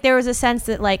felt like there was a sense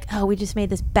that like, oh, we just made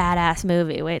this badass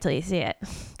movie. Wait till you see it,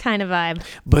 kind of vibe.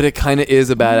 But it kind of is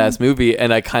a badass movie,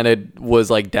 and I kind of was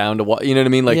like down to watch. You know what I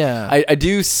mean? Like, I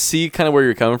do see kind of where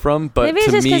you're coming from, but maybe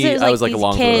to just me, it was, like, I was like these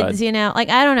along kids, for the ride. you know, like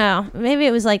I don't know. Maybe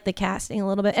it was like the casting a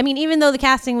little bit. I mean, even though the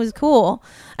casting was cool,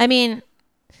 I mean,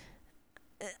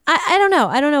 I don't know.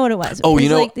 I don't know what it was. Oh, it was you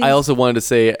know, like I also wanted to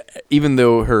say, even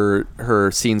though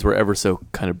her scenes were ever so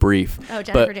kind of brief. Oh,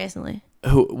 Jennifer Jason Leigh.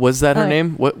 Who was that? Her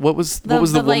name? What was the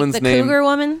woman's like the name? Cougar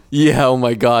woman. Yeah. Oh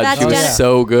my God, she was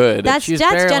so good. That's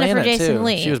Jennifer Jason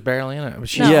Leigh. She was barely in it.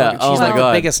 She's oh my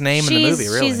God, the biggest name in the movie.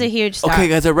 Really, she's a huge star. Okay,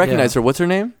 guys, I recognize her. What's her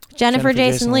name? Jennifer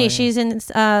Jason Leigh. She's in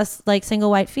like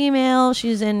Single White Female.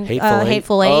 She's in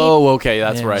Hateful Eight. Oh, okay,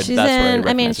 that's right. She's that's in.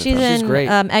 right. I mean, she's in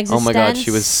Existence. Oh my God,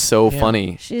 she was so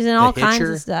funny. She's in all kinds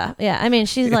of stuff. Yeah, I mean,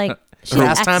 she's like.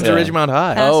 Fast Times at Ridgemont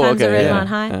High. Fast Times at Ridgemont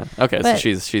High. Yeah. Okay, so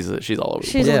she's all over.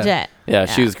 She's legit. Yeah,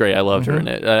 she was great. I loved her in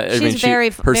it. I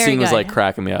mean, her scene was like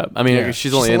cracking me up. I mean,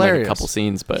 she's only in like a couple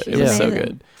scenes, but it was so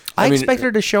good. I expect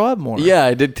her to show up more. Yeah,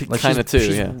 I did kind of too.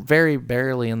 She's very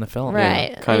barely in the film.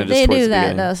 Right. Kind of. They do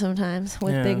that though sometimes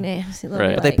with big names.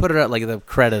 Right. But they put it out like the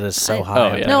credit is so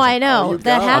high. Oh, yeah. No, I know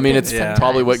that happens. I mean, it's sometimes.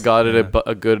 probably what got it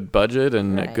a good budget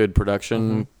and a good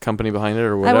production company behind it,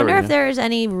 or whatever. I wonder if there's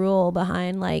any rule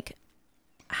behind like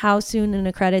how soon in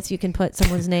the credits you can put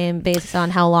someone's name based on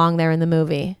how long they're in the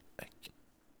movie.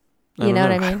 You know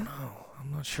what I mean? I don't know.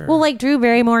 I'm not sure. Well, like Drew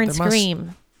Barrymore in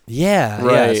Scream. Yeah,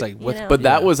 right. Yeah, it's like but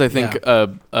that was, I think,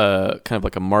 kind of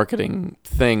like a marketing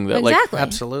thing that, exactly. like,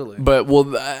 absolutely. But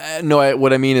what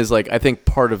I mean is, like, I think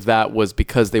part of that was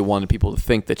because they wanted people to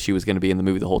think that she was going to be in the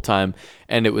movie the whole time,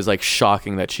 and it was like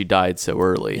shocking that she died so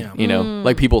early. Yeah. You know,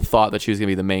 like people thought that she was going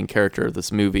to be the main character of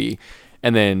this movie,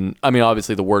 and then, I mean,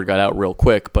 obviously the word got out real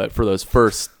quick, but for those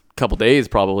first couple days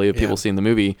probably of people seeing the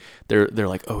movie, they're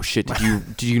like, oh shit,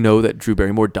 did you know that Drew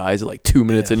Barrymore dies at like 2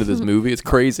 minutes into this movie? It's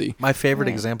crazy. My favorite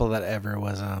example of that ever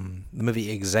was the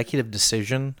movie Executive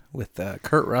Decision with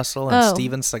Kurt Russell and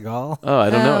Steven Seagal. Oh, I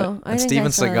don't know it. And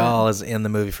Steven Seagal is in the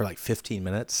movie for like 15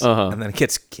 minutes and then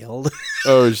gets killed.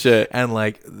 Oh shit. And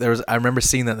like I remember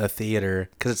seeing that in the theater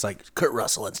because it's like Kurt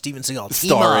Russell and Steven Seagal team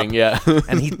starring, up,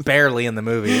 and he's barely in the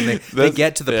movie. And they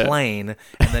get to the plane,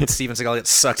 and then Steven Seagal gets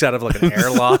sucked out of like an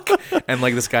airlock, and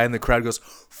like this guy in the crowd goes,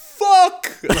 "Fuck!"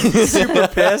 Like, he's super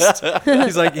pissed.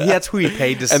 He's like, that's who he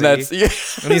paid to see,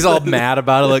 and he's all mad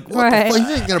about it. Like, what the fuck?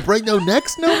 You ain't gonna break no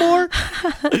necks no more.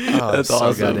 That's so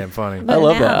awesome. Goddamn funny. But I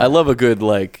love that. I love a good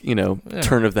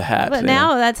turn of the hat. But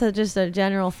now that's just a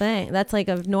general thing. That's like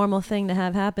a normal thing to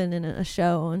have happen in a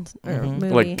show or movie.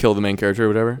 Like kill the main character or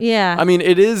whatever. Yeah. I mean,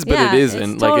 it is, but it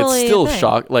isn't. It's Like totally it's still a thing.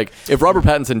 shock. Like if Robert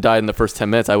Pattinson died in the first 10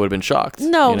 minutes, I would have been shocked.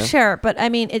 No, sure, but I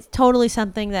mean, it's totally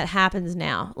something that happens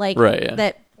now. Like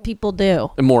that people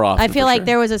do. And more often. I feel like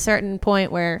there was a certain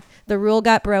point where the rule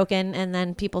got broken and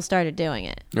then people started doing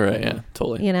it. Right, yeah,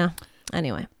 totally.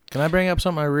 Anyway. Can I bring up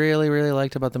something I really, really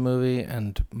liked about the movie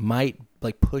and might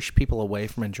like push people away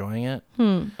from enjoying it?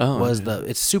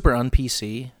 It's super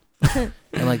un-PC. And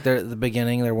like at the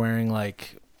beginning, they're wearing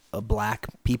like a black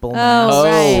people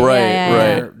mask. Right.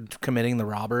 They're committing the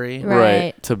robbery.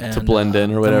 Right. To blend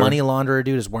in or whatever. The money launderer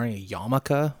dude is wearing a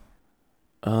yarmulke.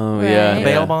 Oh, Right. yeah. The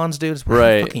bail bonds dude is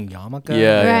wearing a fucking yarmulke.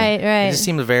 Yeah. Right. It just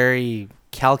seemed very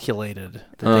calculated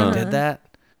that they did that.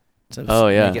 To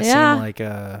make it seem like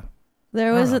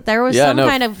there was some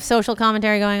kind of social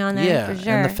commentary going on there for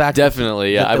sure. And the fact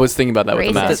definitely, I was thinking about that with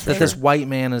the mask. That this white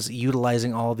man is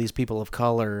utilizing all these people of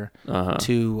color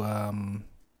to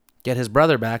get his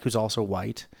brother back, who's also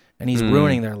white, and he's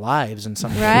ruining their lives in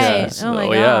some way. Right. Oh my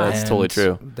god. Yeah, that's totally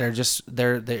true. They're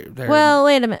well,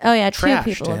 wait a minute. Oh yeah, two trash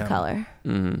people to of him. color.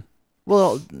 Mm-hmm.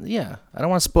 Well, yeah. I don't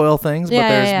want to spoil things, but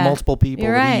there's multiple people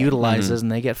that he utilizes,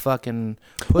 and they get fucking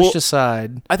pushed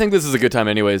aside. I think this is a good time,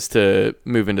 anyways, to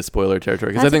move into spoiler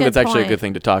territory because I think that's actually a good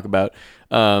thing to talk about.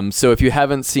 So if you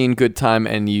haven't seen Good Time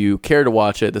and you care to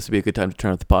watch it, this would be a good time to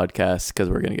turn off the podcast because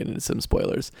we're going to get into some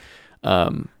spoilers.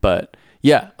 But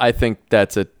yeah, I think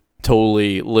that's a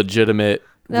totally legitimate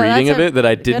reading of it that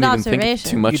I didn't even think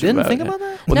too much about. You didn't think about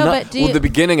that? Well, the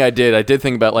beginning I did. I did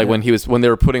think about like when they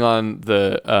were putting on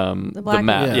the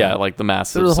mask, like the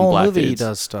mask. So the whole movie he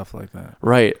does stuff like that,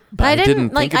 right? But I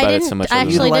didn't think about it so much. I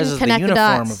actually didn't connect the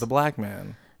dots. Of the black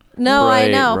man. No, I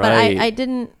know, but I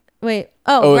didn't. Wait.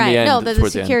 Oh, right. End,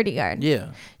 the security guard.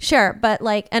 Yeah. Sure, but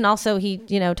like, and also he,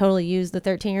 totally used the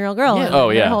 13-year-old girl. Yeah.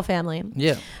 And her whole family.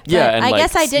 Yeah. But and I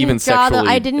guess I didn't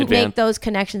I didn't advanced. make those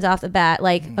connections off the bat.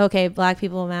 Like, okay, black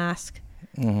people mask.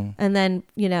 Mm-hmm. And then,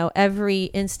 every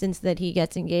instance that he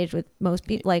gets engaged with, most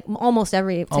people, like almost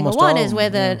every single one is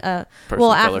with a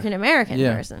African American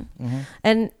person. Mm-hmm.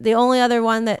 And the only other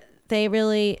one that they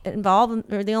really involve,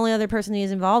 or the only other person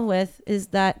he's involved with is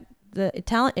that the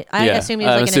Italian. I assume he's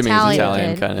like an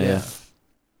Italian kid. Kind of, yeah.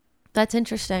 That's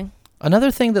interesting.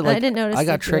 Another thing that I didn't notice I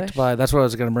got tricked by. That's what I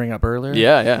was going to bring up earlier.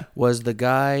 Yeah. Was the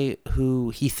guy who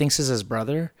he thinks is his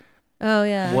brother? Oh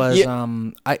yeah. Was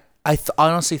I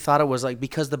honestly thought it was like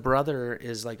because the brother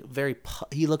is like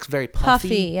he looks very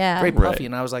puffy, very puffy,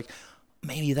 and I was like,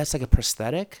 maybe that's like a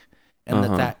prosthetic. And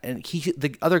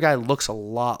the other guy looks a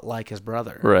lot like his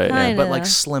brother, right? But like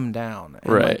slimmed down,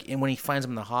 and right? And when he finds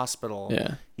him in the hospital,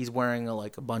 he's wearing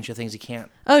a bunch of things he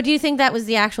can't. Oh, do you think that was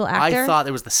the actual actor? I thought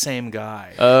it was the same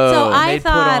guy. Oh, so I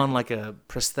thought put on like a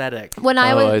prosthetic when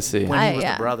I was. I see. When he was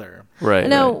the brother, right?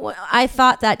 No, I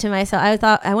thought that to myself.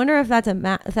 I wonder if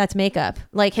that's makeup,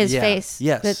 like his face,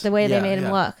 the way they made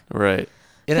him look, right?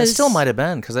 And it still might have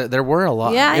been because there were a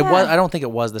lot. Yeah, was. I don't think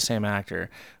it was the same actor,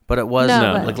 but it was.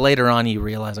 Like later on, you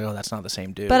realize, like, oh, that's not the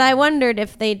same dude. But I wondered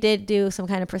if they did do some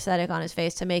kind of prosthetic on his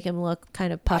face to make him look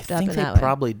kind of puffed up. I think they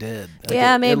probably did.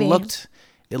 Like maybe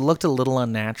it looked a little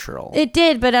unnatural. It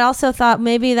did, but I also thought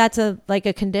maybe that's a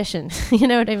condition. You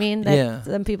know what I mean? That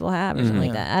some people have or something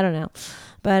like that. I don't know.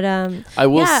 But I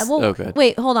will. Okay.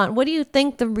 Wait, hold on. What do you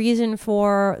think the reason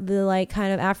for the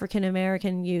kind of African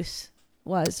American use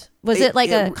was? Was it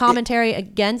a commentary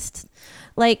against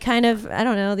kind of, I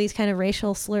don't know, these kind of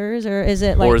racial slurs, or is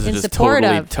it or is it in just support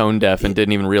totally of tone deaf and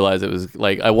didn't even realize it was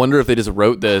I wonder if they just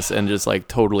wrote this and just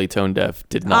totally tone deaf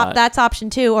did not. That's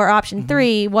option 2 or option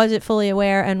 3. Was it fully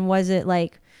aware, and was it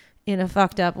in a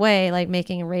fucked up way,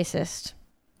 making a racist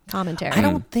commentary? I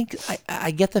don't think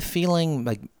I get the feeling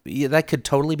that could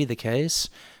totally be the case,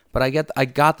 but I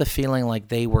got the feeling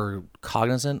they were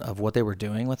cognizant of what they were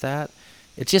doing with that.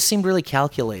 it just seemed really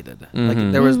calculated. Like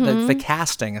there was the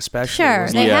casting, especially. Sure,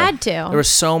 was they Yeah. had to. there were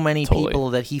so many Totally. people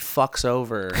that he fucks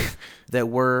over that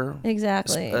were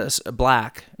Exactly.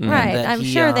 black. Right. that I'm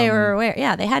he, sure they were aware.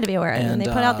 Yeah, they had to be aware. And when they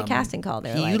put out the um, casting call, they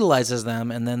were he like, utilizes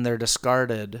them, and then they're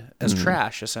discarded as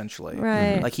trash, essentially.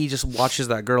 Right. Like he just watches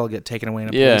that girl get taken away in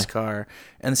a Yeah. police car,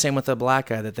 and the same with the black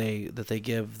guy that they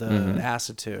give the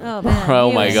acid to. oh, man. Oh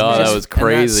he my was God, just- that was And that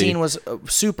crazy. scene was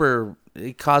super.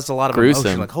 It caused a lot of Gruesome.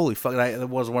 emotion. Like holy fuck! It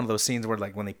was one of those scenes where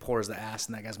like when he pours the ass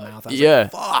in that guy's mouth. I was Yeah.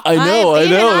 like, fuck. I know.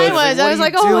 even I That's- was. What I was are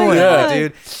like, you oh my doing, God.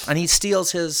 dude! And he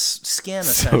steals his skin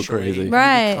So essentially. crazy. He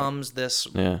Right. becomes this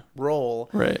Yeah. role,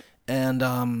 Right. and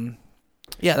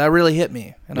yeah, that really hit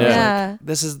me. And I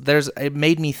was Yeah. like, it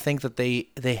made me think that they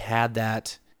had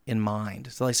that in mind.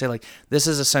 So they say like this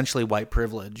is essentially white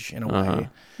privilege in a way.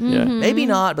 Yeah. Maybe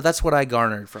not, but that's what I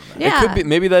garnered from it. Mm-hmm. Yeah. It could be.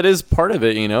 Maybe that is part of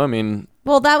it. You know. I mean,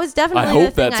 Well, that was definitely I the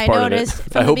hope thing that's I part of noticed. it.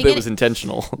 from I the hope beginning. it was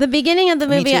intentional. The beginning of the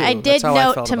Me movie, too. I That's did how I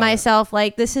note felt to about it. myself,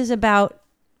 like, this is about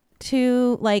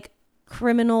two, like,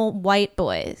 criminal white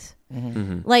boys.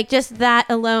 Mm-hmm. Like, just that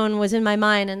alone was in my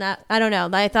mind. And that, I don't know.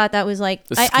 I thought that was like,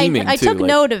 The scheming, I too, took like-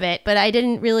 note of it, but I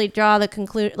didn't really draw the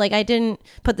conclusion. Like, I didn't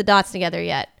put the dots together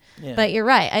yet. Yeah. But you're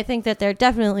right. I think that there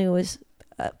definitely was,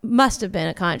 must have been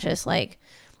a conscious, like,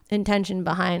 intention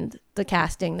behind the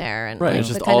casting there. And Right. like, It's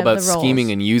just the kind all of about the roles.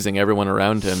 scheming and using everyone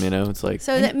around him. You know, it's like.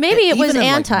 So that maybe it was Even in,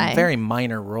 like, anti. very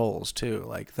minor roles too,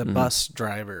 like the bus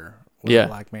driver was Yeah. a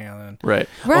black man, and Right.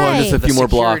 Right. Oh, and just a the few more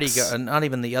security blocks. not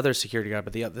even the other security guard,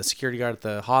 but the security guard at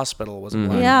the hospital was a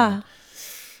black yeah. man.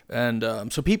 And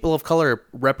so people of color are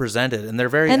represented, and they're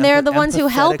very And they're the ones who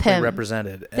help empathetically him.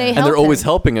 Represented. They And help they're always him.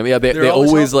 helping him. Yeah, they They're always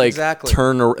always helping- like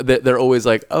exactly. they're always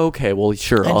like, okay, well,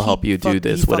 sure, And I'll he help you do fuck-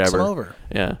 this, he fucks whatever. him over.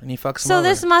 Yeah. And he fucks him So over.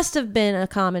 this must have been a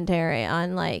commentary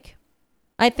on, like,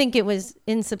 I think it was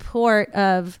in support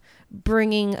of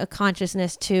bringing a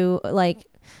consciousness to, like,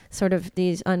 sort of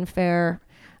these unfair,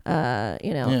 yeah.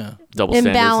 Double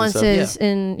standards and stuff. imbalances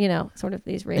in, sort of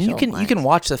these racial And you lines. can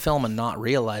watch the film and not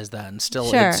realize that, and still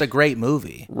Sure. it's a great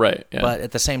movie. Right. Yeah. But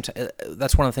at the same time,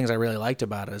 that's one of the things I really liked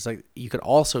about it. Is like you could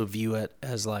also view it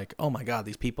as like, oh my god,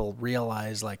 these people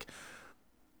realize like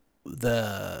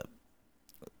the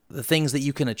things that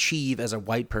you can achieve as a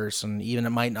white person. Even it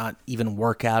might not even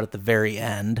work out at the very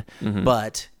end,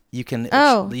 but you can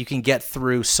you can get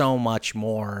through so much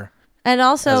more. And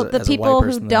also, as a the white people who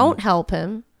person don't than- help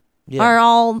him Yeah, are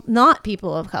all not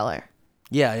people of color.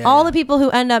 yeah. All the people who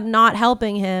end up not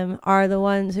helping him are the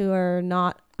ones who are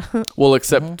not. well,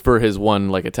 except for his one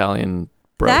like Italian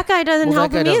bro. That guy doesn't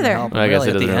help him either. I guess Really, it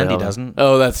at doesn't the really end he help him. doesn't.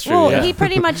 Oh, that's true. Well, yeah. he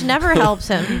pretty much never helps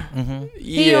him.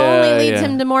 He Yeah, only leads yeah.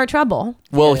 him to more trouble.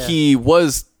 Well, Yeah. he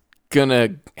was gonna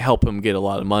help him get a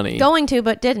lot of money. Going to,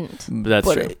 but didn't. That's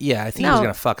But true. yeah, I think he No. was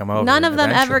gonna fuck him over. None of them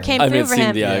ever eventually. came I mean, through it for seemed,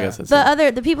 him. yeah, I Yeah. guess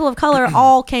that's The people of color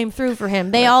all came through for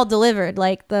him. They all delivered.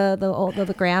 Like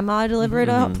the grandma delivered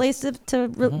a place to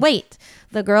wait.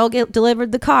 The girl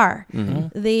delivered the car.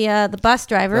 The bus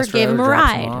driver Bus gave him a driver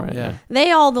drops him ride. off, Right, Yeah.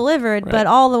 They all delivered, Right. but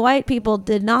all the white people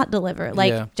did not deliver. Like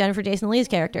Yeah. Jennifer Jason Lee's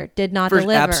character did not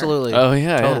deliver. Absolutely. Oh, yeah,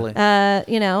 yeah. Totally. The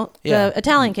Yeah.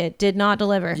 Italian kid did not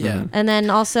deliver. Yeah. And then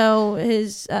also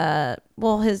his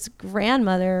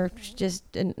grandmother just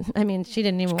didn't, I mean, she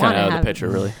didn't even want Kind to of out have of the picture,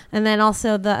 really. And then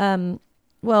also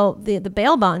the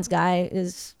bail bonds guy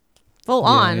is full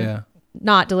on Yeah.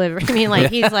 not delivering. I mean, like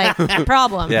he's like a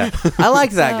problem. Yeah, I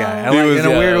liked that guy. I He like, was- in a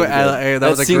yeah, weird way. that was good. That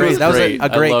was a scene great. was That was great. a I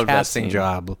great loved that casting scene.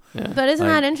 job. But isn't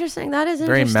that interesting? That is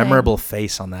Very interesting. memorable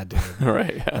face on that dude.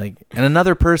 Right. Yeah. Like, and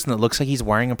another person that looks like he's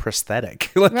wearing a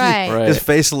prosthetic. Like, Right. Right. His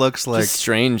face looks like Just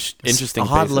strange, interesting,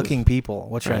 odd-looking people,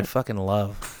 which I Right. fucking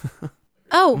love.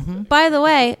 Oh, by the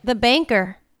way, the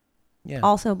banker Yeah.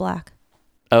 also black.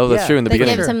 Oh, that's Yeah. true. In the That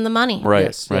beginning, gives him the money. right?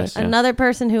 Yes, right. yes. yeah. Another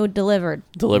person who delivered.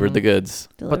 Delivered the goods.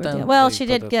 Delivered then the- well, they she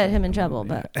put did the get thing him in in trouble, the-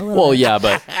 but a little Well, bit. yeah,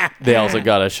 but they also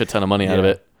got a shit ton of money out of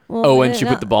Yeah. it. Well, And she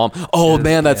no. put the bomb. Oh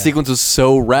man, that yeah. sequence was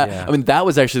so rad. Yeah. I mean, that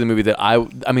was actually the movie that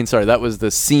that was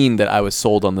the scene that I was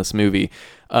sold on this movie.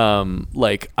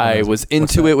 Like I was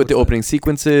into it with the opening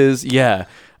sequences. Yeah.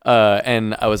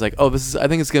 And I was like, oh, I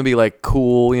think it's going to be like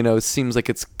cool. You know, it seems like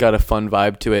it's got a fun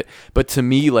vibe to it. But to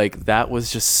me, like that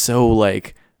was just so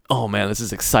like, oh man, this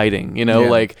is exciting. You know, Yeah.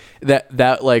 like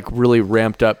that like really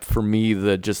ramped up for me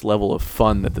the just level of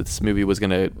fun that this movie was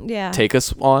going to Yeah. take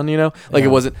us on, you know? Like Yeah.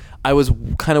 it wasn't, I was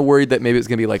kind of worried that maybe it was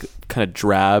going to be like kind of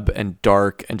drab and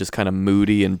dark and just kind of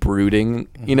moody and brooding,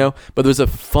 you know? But there's a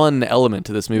fun element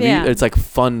to this movie. Yeah. It's like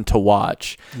fun to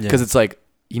watch because Yeah. it's like,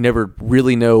 you never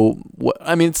really know what,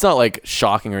 I mean, it's not like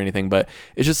shocking or anything, but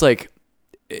it's just like,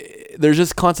 there's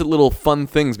just constant little fun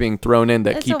things being thrown in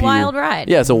that It's keep a wild ride.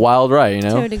 Yeah, it's a wild ride, you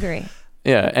know? To a degree.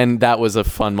 Yeah, and that was a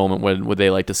fun moment when they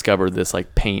like discovered this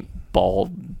like paintball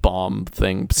bomb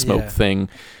thing, smoke thing,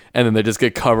 and then they just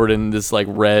get covered in this like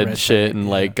red shit and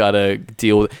like gotta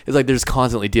deal with. It's like they're just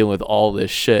constantly dealing with all this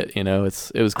shit. You know,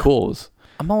 it was cool.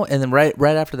 And then right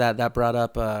after that brought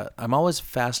up. I'm always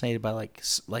fascinated by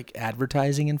like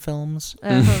advertising in films.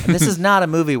 And this is not a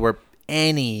movie where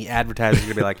any advertiser is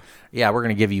gonna be like, yeah, we're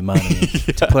gonna give you money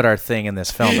to put our thing in this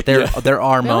film. But there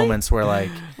are moments where like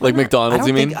McDonald's.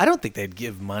 I don't think they'd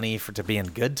give money to be in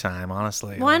Good Time,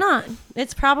 honestly. Why not?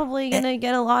 It's probably gonna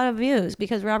get a lot of views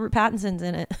because Robert Pattinson's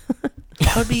in it.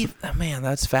 That would be, man,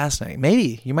 that's fascinating.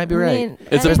 Maybe you might be right.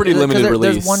 It's a pretty limited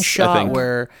release. There's one shot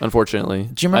where, unfortunately,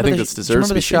 do you remember I think this deserves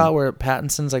to be seen. Shot where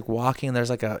Pattinson's like walking and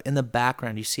there's like in the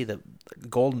background you see the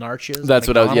golden arches? That's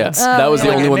what I was. Yes, that was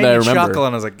the only one that I remember. Chuckle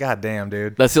and I was like, God damn,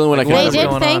 dude. That's the only one I can remember. They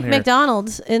did thank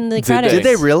McDonald's in the credits. Did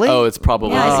they really? Oh, it's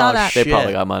probably. Yeah, I saw that. They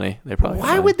probably got money.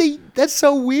 Why would they? That's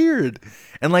so weird.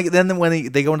 And like then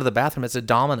when they go into the bathroom, it's a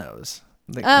Domino's.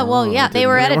 They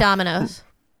were at a Domino's.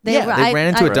 They ran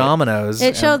into a Domino's.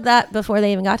 It showed that before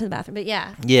they even got to the bathroom, but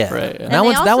yeah. Yeah. Right. Yeah.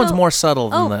 That one's more subtle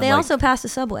than they also passed a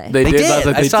Subway. They did pass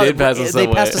a Subway. They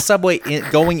passed a Subway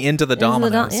going into the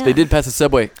Domino's. They did pass a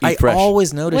Subway. Eat fresh. I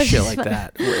always notice shit like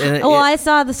that. I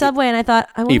saw the Subway and I thought,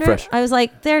 Eat fresh. I was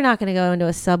like, they're not going to go into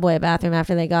a Subway bathroom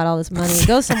after they got all this money.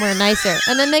 Go somewhere nicer.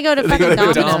 And then they go to fucking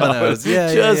Domino's.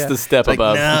 Just a step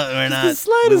above. No, we're not.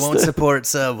 We won't support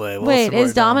Subway. Wait,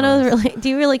 is Domino's really? Do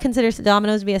you really consider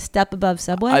Domino's to be a step above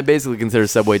Subway? I basically consider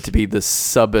Subway to be the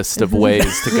subbest of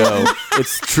ways to go.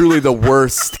 It's truly the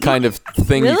worst kind of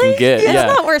thing you can get. It's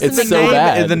not worse it's than so McDonald's.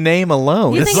 bad. The name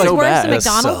alone. You think so it's worse bad. than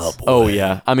McDonald's? Oh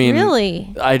yeah. I mean,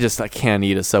 really? I can't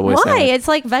eat a Subway Why? sandwich. It's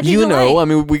like veggie You know, delight. I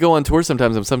mean, we go on tour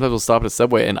sometimes, and sometimes we'll stop at a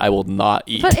Subway, and I will not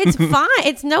eat. But it's fine.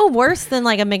 It's no worse than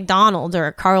like a McDonald's or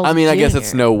a Carl's. I mean, I guess Jr.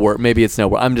 it's no worse. Maybe it's no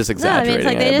worse. I'm just No, I mean, exaggerating it's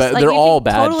like they it, just but they're you all can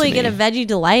bad. totally to get me. a veggie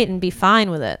delight and be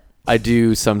fine with it. I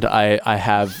do I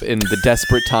have in the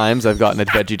desperate times I've gotten a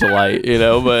veggie delight, you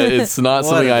know, but it's not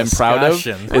something I'm proud of.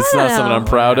 It's not something I'm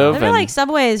proud of. I feel like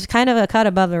Subway is kind of a cut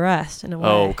above the rest in a way.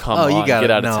 Oh, come on. You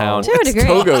get out of town. To a degree.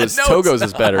 Togo's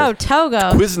is better. Oh, Togo.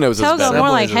 Quiznos is Togo better. more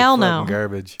like hell no.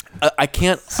 Garbage. I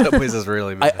can't. Subway's is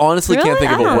really bad. I honestly can't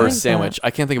think of I a don't worse think so. sandwich. I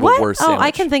can't think of What? a worse Oh, sandwich.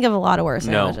 I can think of a lot of worse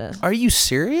No. sandwiches. Are you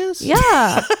serious?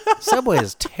 Yeah. Subway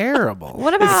is terrible.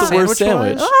 What about It's the worst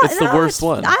sandwich. Well, It's the worst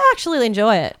one. I actually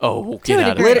enjoy it. Oh, To a get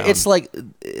out of degree. town. It's like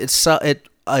it's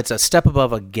a step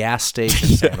above a gas station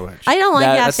sandwich. I don't like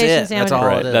gas That's station it. sandwiches. That's all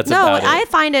Right, it is. that's No, about I it.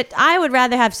 find it. I would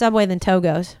rather have Subway than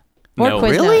Togo's or No,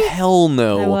 Quiznos. really? Hell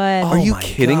no. I would. Are you my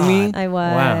kidding God. me? I would.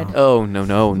 Wow. Oh, no.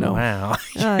 Wow.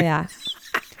 Oh yeah.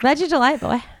 Veggie delight,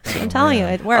 boy. I'm telling you,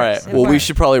 it works. All right. It Well, we works.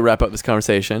 should probably wrap up this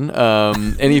conversation.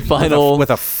 Any final? with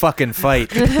a fucking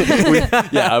fight.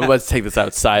 Yeah, let's take this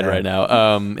outside right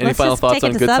now. Any Let's final just thoughts take on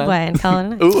it to Good Subway Time? and call it a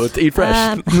night. Ooh, to eat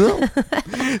fresh.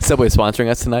 Subway sponsoring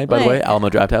us tonight, by the way. Wait. Alamo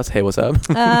Draft House. Hey, what's up?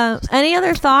 Any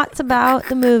other thoughts about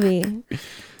the movie?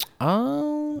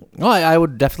 I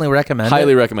would definitely recommend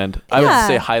Highly it. recommend. I would Yeah.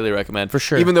 say highly recommend For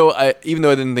sure. Even though I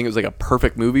didn't think it was like a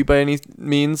perfect movie by any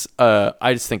means,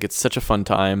 I just think it's such a fun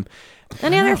time.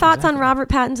 Any other thoughts on Robert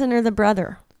Pattinson or the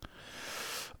brother?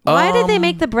 Why did they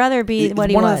make the brother be what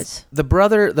he was? The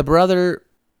brother,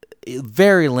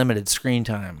 very limited screen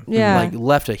time. Yeah. Like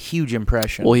left a huge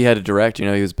impression. Well, he had to direct. You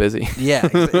know, he was busy. Yeah,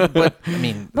 but I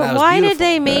mean, But that was why did beautiful.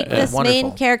 they make Yeah. this main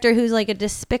Wonderful. character who's like a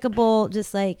despicable,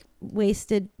 just like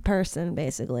wasted person,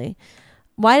 basically?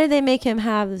 Why did they make him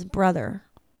have this brother?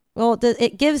 Well,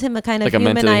 it gives him a kind of Like a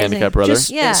mentally humanizing. handicapped brother? Just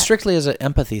Yeah. strictly as an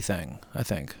empathy thing, I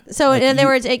think. So Like in other you-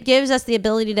 words, it gives us the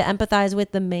ability to empathize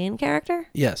with the main character.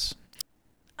 Yes.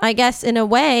 I guess in a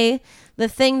way, the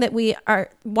thing that we are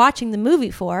watching the movie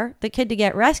for, the kid to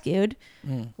get rescued,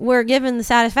 we're given the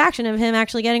satisfaction of him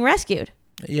actually getting rescued,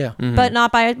 Yeah. but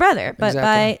not by his brother, but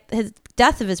Exactly. by his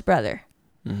death of his brother.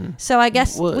 So I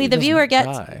guess Well, we, he the viewer, doesn't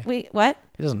gets die. what?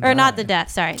 He doesn't Or not die. the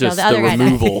death. Sorry, Just no, the other guy died.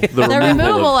 removal. The The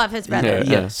removal of his brother.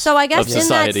 Yeah, Yes. So I guess Of in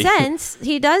society. that sense,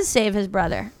 he does save his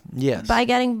brother Yes. by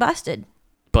getting busted.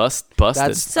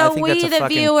 Busted. So I think we, that's a the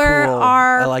fucking viewer, cool-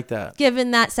 are I like that.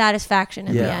 given that satisfaction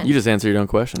in the Yeah. end. You just answered your own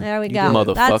question. There we You go.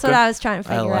 did. That's what Motherfucker. I was trying to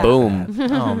I figure like out. Boom.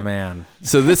 that. Oh man,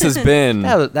 So this has been.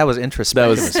 that was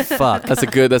introspective as fuck. That's a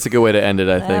good way to end it,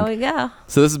 I There think. we go.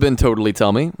 So this has been Totally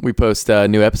Tell Me. We post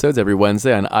new episodes every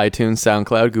Wednesday on iTunes,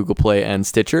 SoundCloud, Google Play, and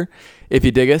Stitcher. If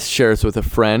you dig us, share us with a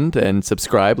friend and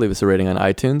subscribe. Leave us a rating on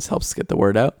iTunes. Helps us get the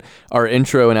word out. Our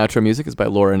intro and outro music is by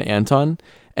Laura and Anton.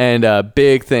 And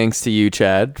big thanks to you,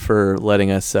 Chad, for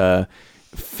letting us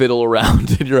fiddle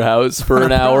around in your house for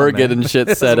an hour, man. getting shit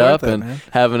It's set worth up it, and man.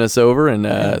 having us over. And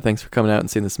thanks for coming out and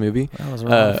seeing this movie. That was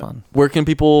really fun. Where can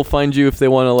people find you if they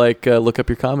want to look up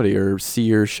your comedy or see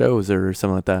your shows or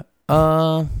something like that?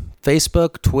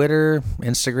 Facebook, Twitter,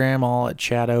 Instagram, all at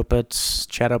Chad Opitz,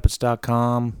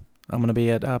 chadopitz.com. I'm going to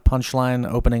be at Punchline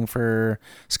opening for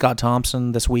Scott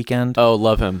Thompson this weekend. Oh,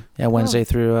 love him. Yeah, Wednesday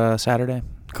through Saturday.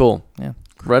 Cool. Yeah.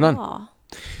 Right on. Aw.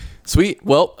 Sweet.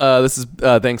 Well, this is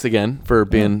thanks again for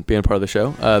being part of the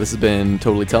show. This has been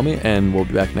Totally Tell Me, and we'll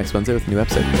be back next Wednesday with a new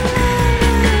episode.